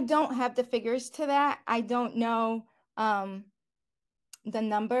 So I don't have the figures to that. I don't know the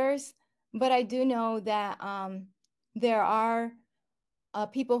numbers, but I do know that there are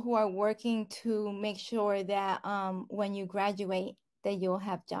people who are working to make sure that when you graduate, that you'll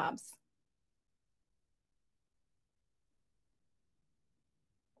have jobs.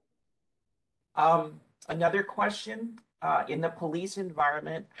 Another question, in the police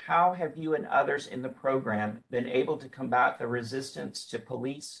environment, how have you and others in the program been able to combat the resistance to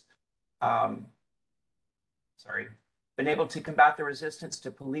police, um, been able to combat the resistance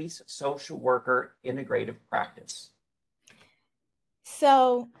to police social worker integrative practice?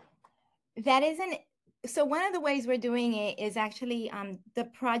 So that isn't, so one of the ways we're doing it is actually the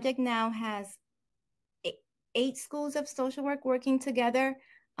project now has 8 schools of social work working together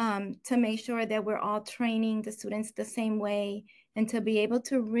to make sure that we're all training the students the same way and to be able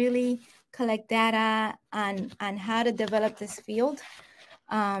to really collect data on how to develop this field.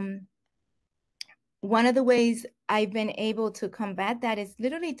 One of the ways I've been able to combat that is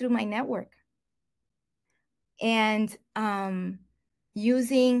literally through my network. And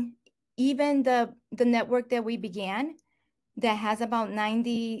using even the network that we began that has about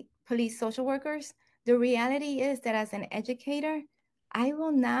 90 police social workers, the reality is that as an educator, I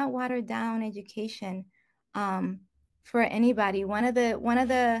will not water down education for anybody. One of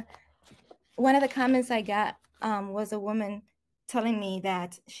the comments I got was a woman telling me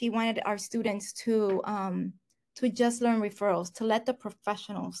that she wanted our students to just learn referrals, to let the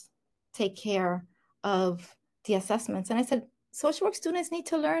professionals take care of the assessments. And I said, social work students need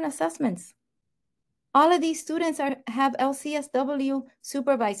to learn assessments. All of these students have LCSW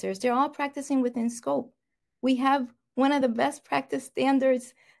supervisors. They're all practicing within scope. We have one of the best practice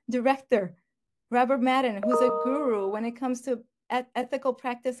standards director, Robert Madden, who's a guru when it comes to ethical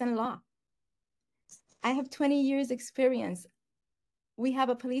practice and law. I have 20 years experience. We have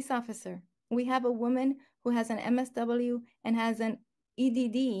a police officer. We have a woman who has an MSW and has an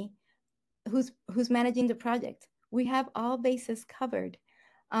EDD who's managing the project. We have all bases covered.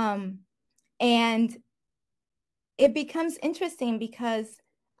 And it becomes interesting because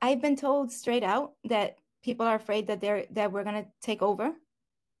I've been told straight out that people are afraid that we're going to take over.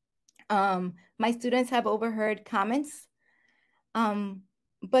 My students have overheard comments.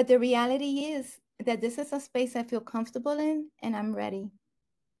 But the reality is that this is a space I feel comfortable in and I'm ready.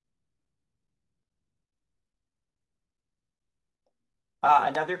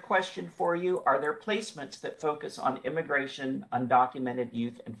 Another question for you, are there placements that focus on immigration, undocumented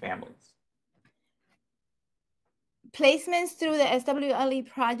youth, and families? Placements through the SWLE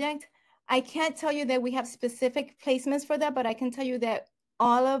project, I can't tell you that we have specific placements for that, but I can tell you that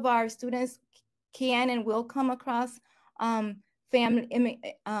all of our students can and will come across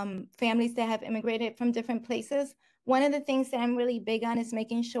families that have immigrated from different places. One of the things that I'm really big on is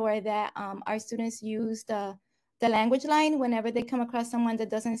making sure that our students use the language line whenever they come across someone that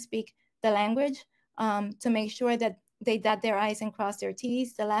doesn't speak the language, to make sure that they dot their I's and cross their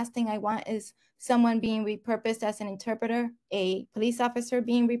T's. The last thing I want is someone being repurposed as an interpreter, a police officer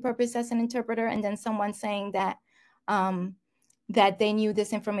being repurposed as an interpreter, and then someone saying that that they knew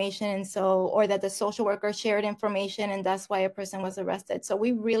this information and so, or that the social worker shared information and that's why a person was arrested. So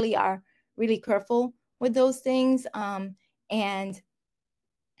we really are really careful with those things. And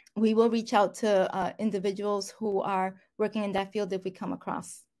we will reach out to individuals who are working in that field if we come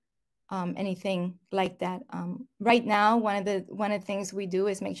across anything like that. Right now, one of the things we do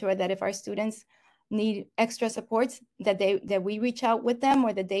is make sure that if our students need extra supports, that we reach out with them,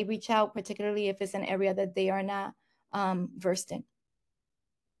 or that they reach out, particularly if it's an area that they are not versed in.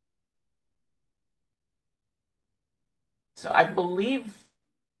 So I believe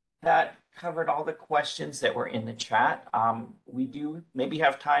that covered all the questions that were in the chat. We do maybe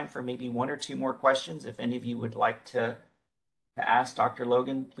have time for maybe 1 or 2 more questions. If any of you would like to ask Dr.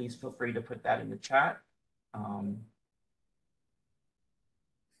 Logan, please feel free to put that in the chat.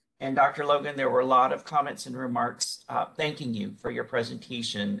 And Dr. Logan, there were a lot of comments and remarks thanking you for your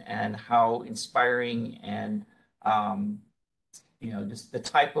presentation and how inspiring and just the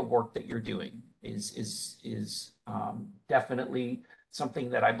type of work that you're doing is definitely something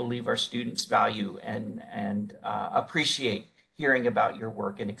that I believe our students value and appreciate hearing about your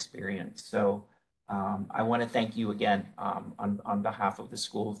work and experience. So I want to thank you again on behalf of the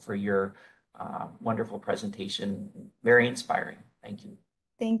school for your wonderful presentation. Very inspiring. Thank you.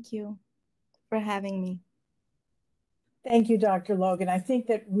 Thank you for having me. Thank you, Dr. Logan. I think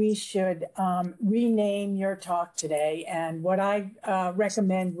that we should rename your talk today. And what I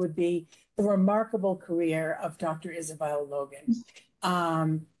recommend would be the remarkable career of Dr. Isabel Logan.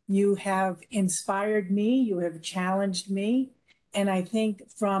 You have inspired me. You have challenged me. And I think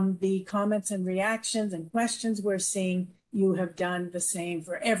from the comments and reactions and questions we're seeing, you have done the same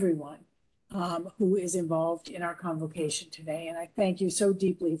for everyone who is involved in our convocation today. And I thank you so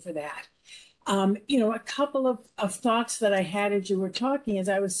deeply for that. A couple of thoughts that I had as you were talking is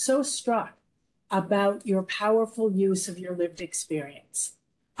I was so struck about your powerful use of your lived experience.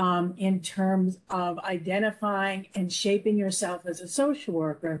 in terms of identifying and shaping yourself as a social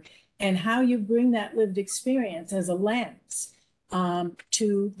worker, and how you bring that lived experience as a lens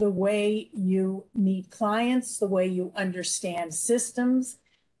to the way you meet clients, the way you understand systems,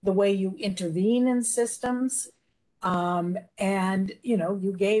 the way you intervene in systems. And, you know,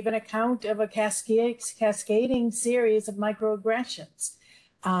 you gave an account of a cascading series of microaggressions.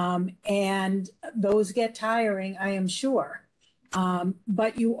 And those get tiring, I am sure.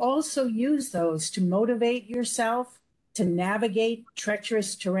 But you also use those to motivate yourself, to navigate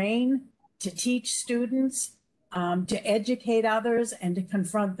treacherous terrain, to teach students, to educate others, and to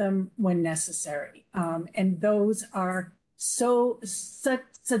confront them when necessary. And those are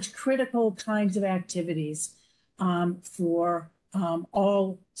such critical kinds of activities for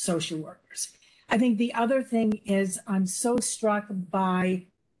all social workers. I think the other thing is I'm so struck by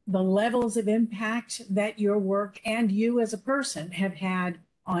the levels of impact that your work and you as a person have had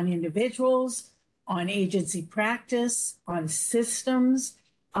on individuals, on agency practice, on systems,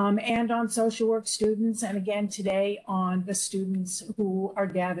 and on social work students, and again today on the students who are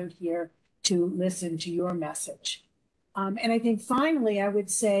gathered here to listen to your message. And I think finally, I would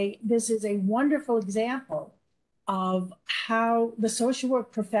say this is a wonderful example of how the social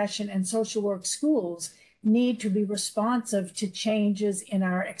work profession and social work schools need to be responsive to changes in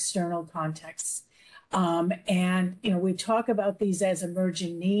our external contexts. And, you know, we talk about these as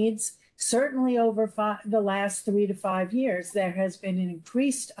emerging needs. Certainly over the last 3 to 5 years, there has been an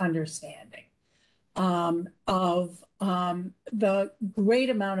increased understanding of the great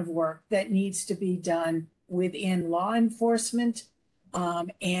amount of work that needs to be done within law enforcement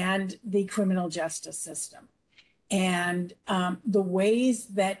and the criminal justice system. And the ways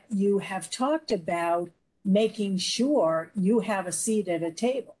that you have talked about making sure you have a seat at a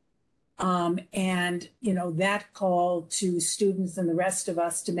table. And, you know, that call to students and the rest of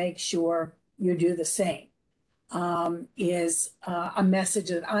us to make sure you do the same is a message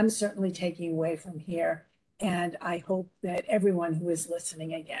that I'm certainly taking away from here. And I hope that everyone who is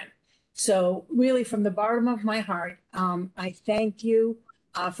listening again. So really, from the bottom of my heart, I thank you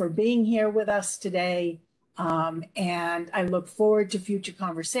for being here with us today. And I look forward to future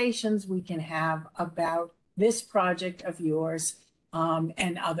conversations we can have about this project of yours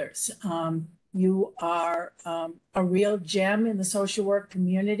and others. You are a real gem in the social work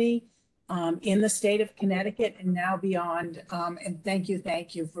community in the state of Connecticut and now beyond. And thank you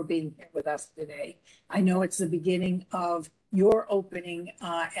for being here with us today. I know it's the beginning of your opening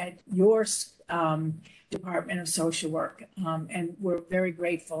at your Department of Social Work. And we're very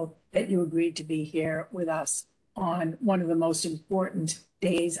grateful that you agreed to be here with us on one of the most important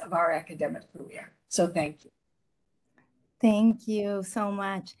days of our academic career. So thank you. Thank you so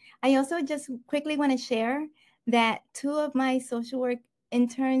much. I also just quickly want to share that 2 of my social work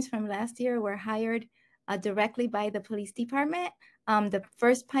interns from last year were hired directly by the police department. The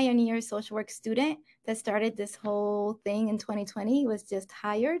first pioneer social work student that started this whole thing in 2020 was just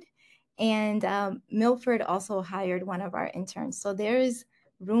hired. And Milford also hired one of our interns. So there is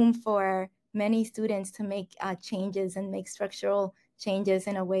room for many students to make changes and make structural changes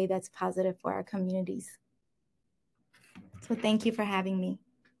in a way that's positive for our communities. So thank you for having me.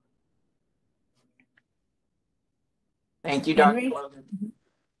 Thank you, Dr. Logan.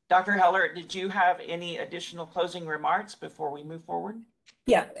 Dr. Heller, did you have any additional closing remarks before we move forward?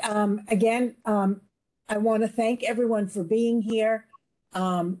 Yeah, again, I want to thank everyone for being here.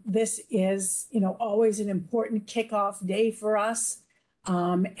 This is, you know, always an important kickoff day for us.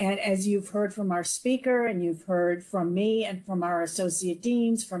 And as you've heard from our speaker and you've heard from me and from our associate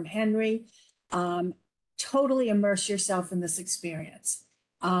deans, from Henry, totally immerse yourself in this experience.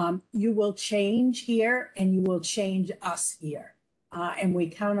 You will change here and you will change us here. And we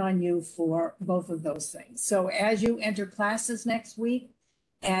count on you for both of those things. So as you enter classes next week,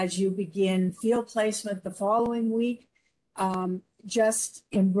 as you begin field placement the following week, just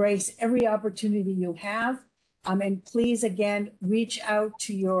embrace every opportunity you have. And please, again, reach out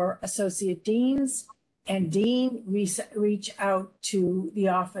to your associate deans and dean, reach out to the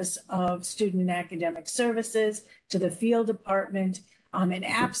Office of Student and Academic Services, to the field department, and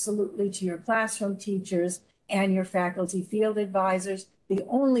absolutely to your classroom teachers and your faculty field advisors. The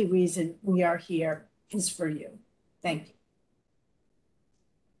only reason we are here is for you. Thank you.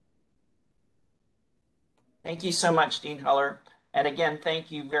 Thank you so much, Dean Heller. And again,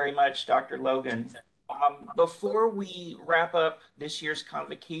 thank you very much, Dr. Logan. Before we wrap up this year's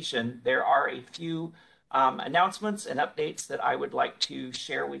convocation, there are a few announcements and updates that I would like to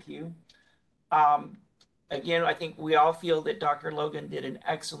share with you. Again, I think we all feel that Dr. Logan did an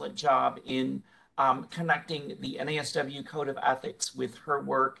excellent job in connecting the NASW Code of Ethics with her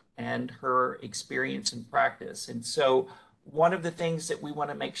work and her experience and practice. And so one of the things that we want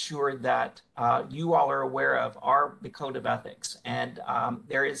to make sure that you all are aware of are the Code of Ethics. And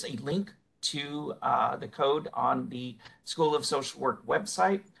there is a link to the code on the School of Social Work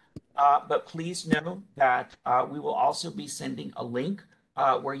website. But please know that we will also be sending a link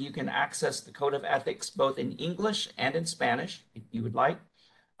where you can access the Code of Ethics both in English and in Spanish, if you would like.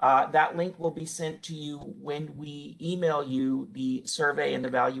 That link will be sent to you when we email you the survey and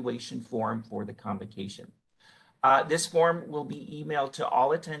evaluation form for the convocation. This form will be emailed to all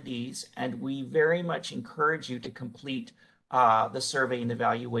attendees, and we very much encourage you to complete the survey and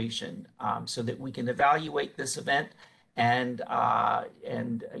evaluation so that we can evaluate this event and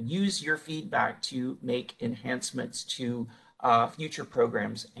use your feedback to make enhancements to future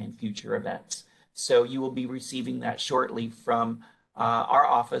programs and future events. So you will be receiving that shortly from our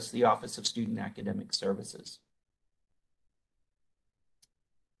office, the Office of Student Academic Services.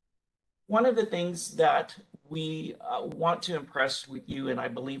 One of the things that we want to impress with you, and I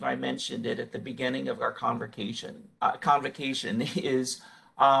believe I mentioned it at the beginning of our convocation, is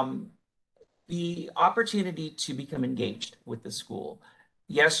the opportunity to become engaged with the school.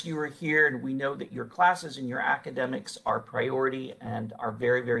 Yes, you are here, and we know that your classes and your academics are priority and are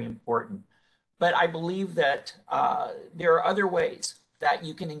very, very important. But I believe that there are other ways that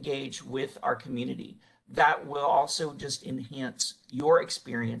you can engage with our community that will also just enhance your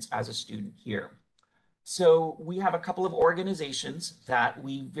experience as a student here. So we have a couple of organizations that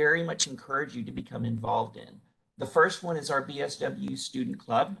we very much encourage you to become involved in. The first one is our BSW Student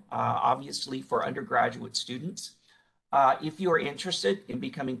Club, obviously for undergraduate students. If you are interested in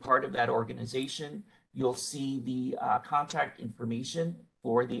becoming part of that organization, you'll see the contact information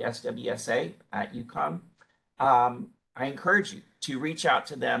for the SWSA at UConn. I encourage you to reach out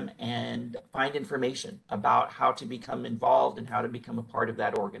to them and find information about how to become involved and how to become a part of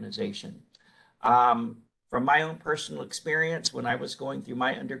that organization. From my own personal experience, when I was going through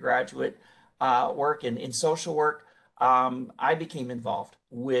my undergraduate work in social work, I became involved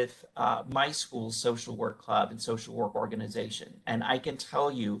with my school's social work club and social work organization. And I can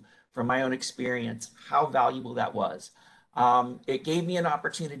tell you from my own experience how valuable that was. It gave me an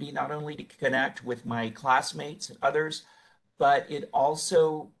opportunity not only to connect with my classmates and others, but it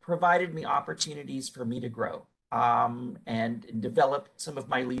also provided me opportunities for me to grow and develop some of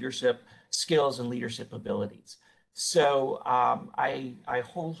my leadership skills and leadership abilities. So I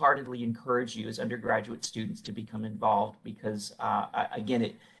wholeheartedly encourage you as undergraduate students to become involved because,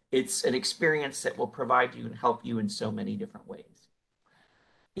 again, it's an experience that will provide you and help you in so many different ways.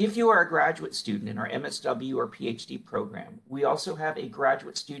 If you are a graduate student in our MSW or PhD program, we also have a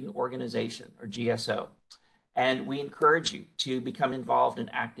graduate student organization or GSO. And we encourage you to become involved and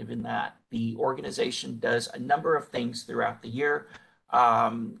active in that. The organization does a number of things throughout the year.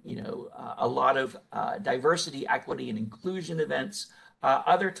 A lot of diversity, equity, and inclusion events,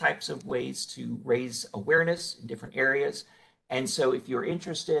 other types of ways to raise awareness in different areas. And so if you're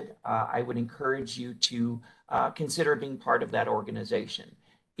interested, I would encourage you to consider being part of that organization.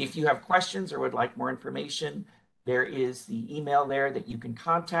 If you have questions or would like more information, there is the email there that you can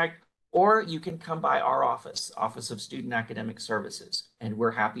contact, or you can come by our office, Office of Student Academic Services, and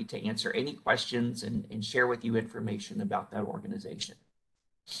we're happy to answer any questions and share with you information about that organization.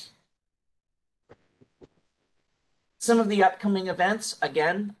 Some of the upcoming events,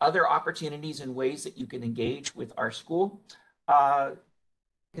 again, other opportunities and ways that you can engage with our school.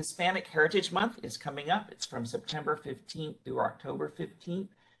 Hispanic Heritage Month is coming up. It's from September 15th through October 15th.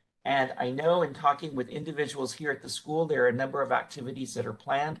 And I know in talking with individuals here at the school, there are a number of activities that are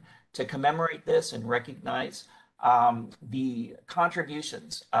planned to commemorate this and recognize the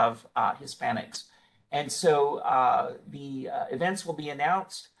contributions of Hispanics. And so the events will be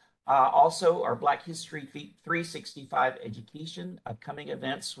announced. Also, our Black History 365 education upcoming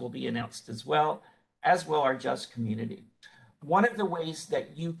events will be announced as well our Just Community. One of the ways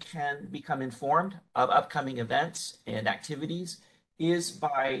that you can become informed of upcoming events and activities is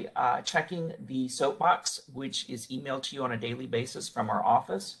by checking the soapbox, which is emailed to you on a daily basis from our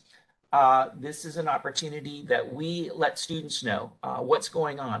office. This is an opportunity that we let students know what's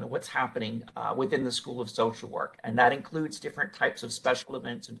going on, what's happening within the School of Social Work, and that includes different types of special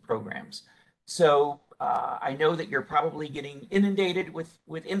events and programs. So I know that you're probably getting inundated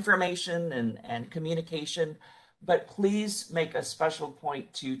with information and communication, but please make a special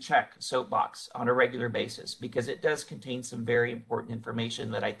point to check Soapbox on a regular basis because it does contain some very important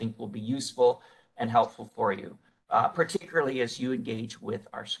information that I think will be useful and helpful for you, particularly as you engage with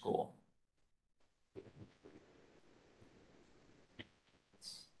our school.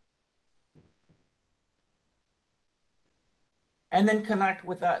 And then connect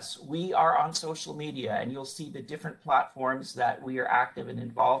with us. We are on social media, and you'll see the different platforms that we are active and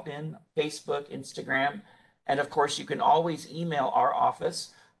involved in: Facebook, Instagram. And of course, you can always email our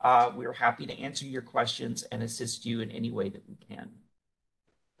office. We're happy to answer your questions and assist you in any way that we can.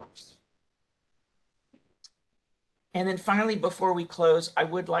 And then finally, before we close, I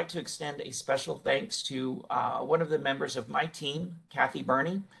would like to extend a special thanks to one of the members of my team, Kathy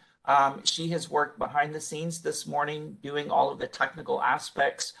Burney. She has worked behind the scenes this morning doing all of the technical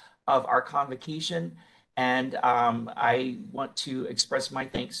aspects of our convocation, and I want to express my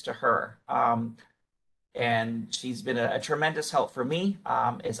thanks to her. And she's been a tremendous help for me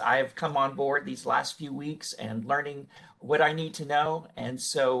as I have come on board these last few weeks and learning what I need to know. And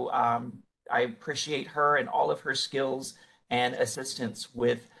so I appreciate her and all of her skills and assistance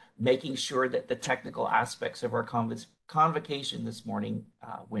with making sure that the technical aspects of our convocation this morning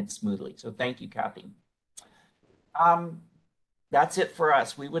went smoothly. So thank you, Kathy. That's it for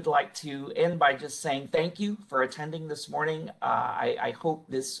us. We would like to end by just saying thank you for attending this morning. I hope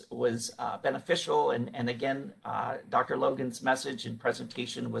this was beneficial. And again, Dr. Logan's message and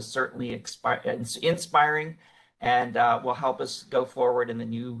presentation was certainly inspiring and will help us go forward in the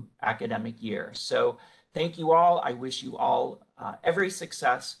new academic year. So thank you all. I wish you all every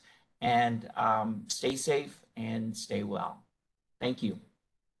success, and stay safe and stay well. Thank you.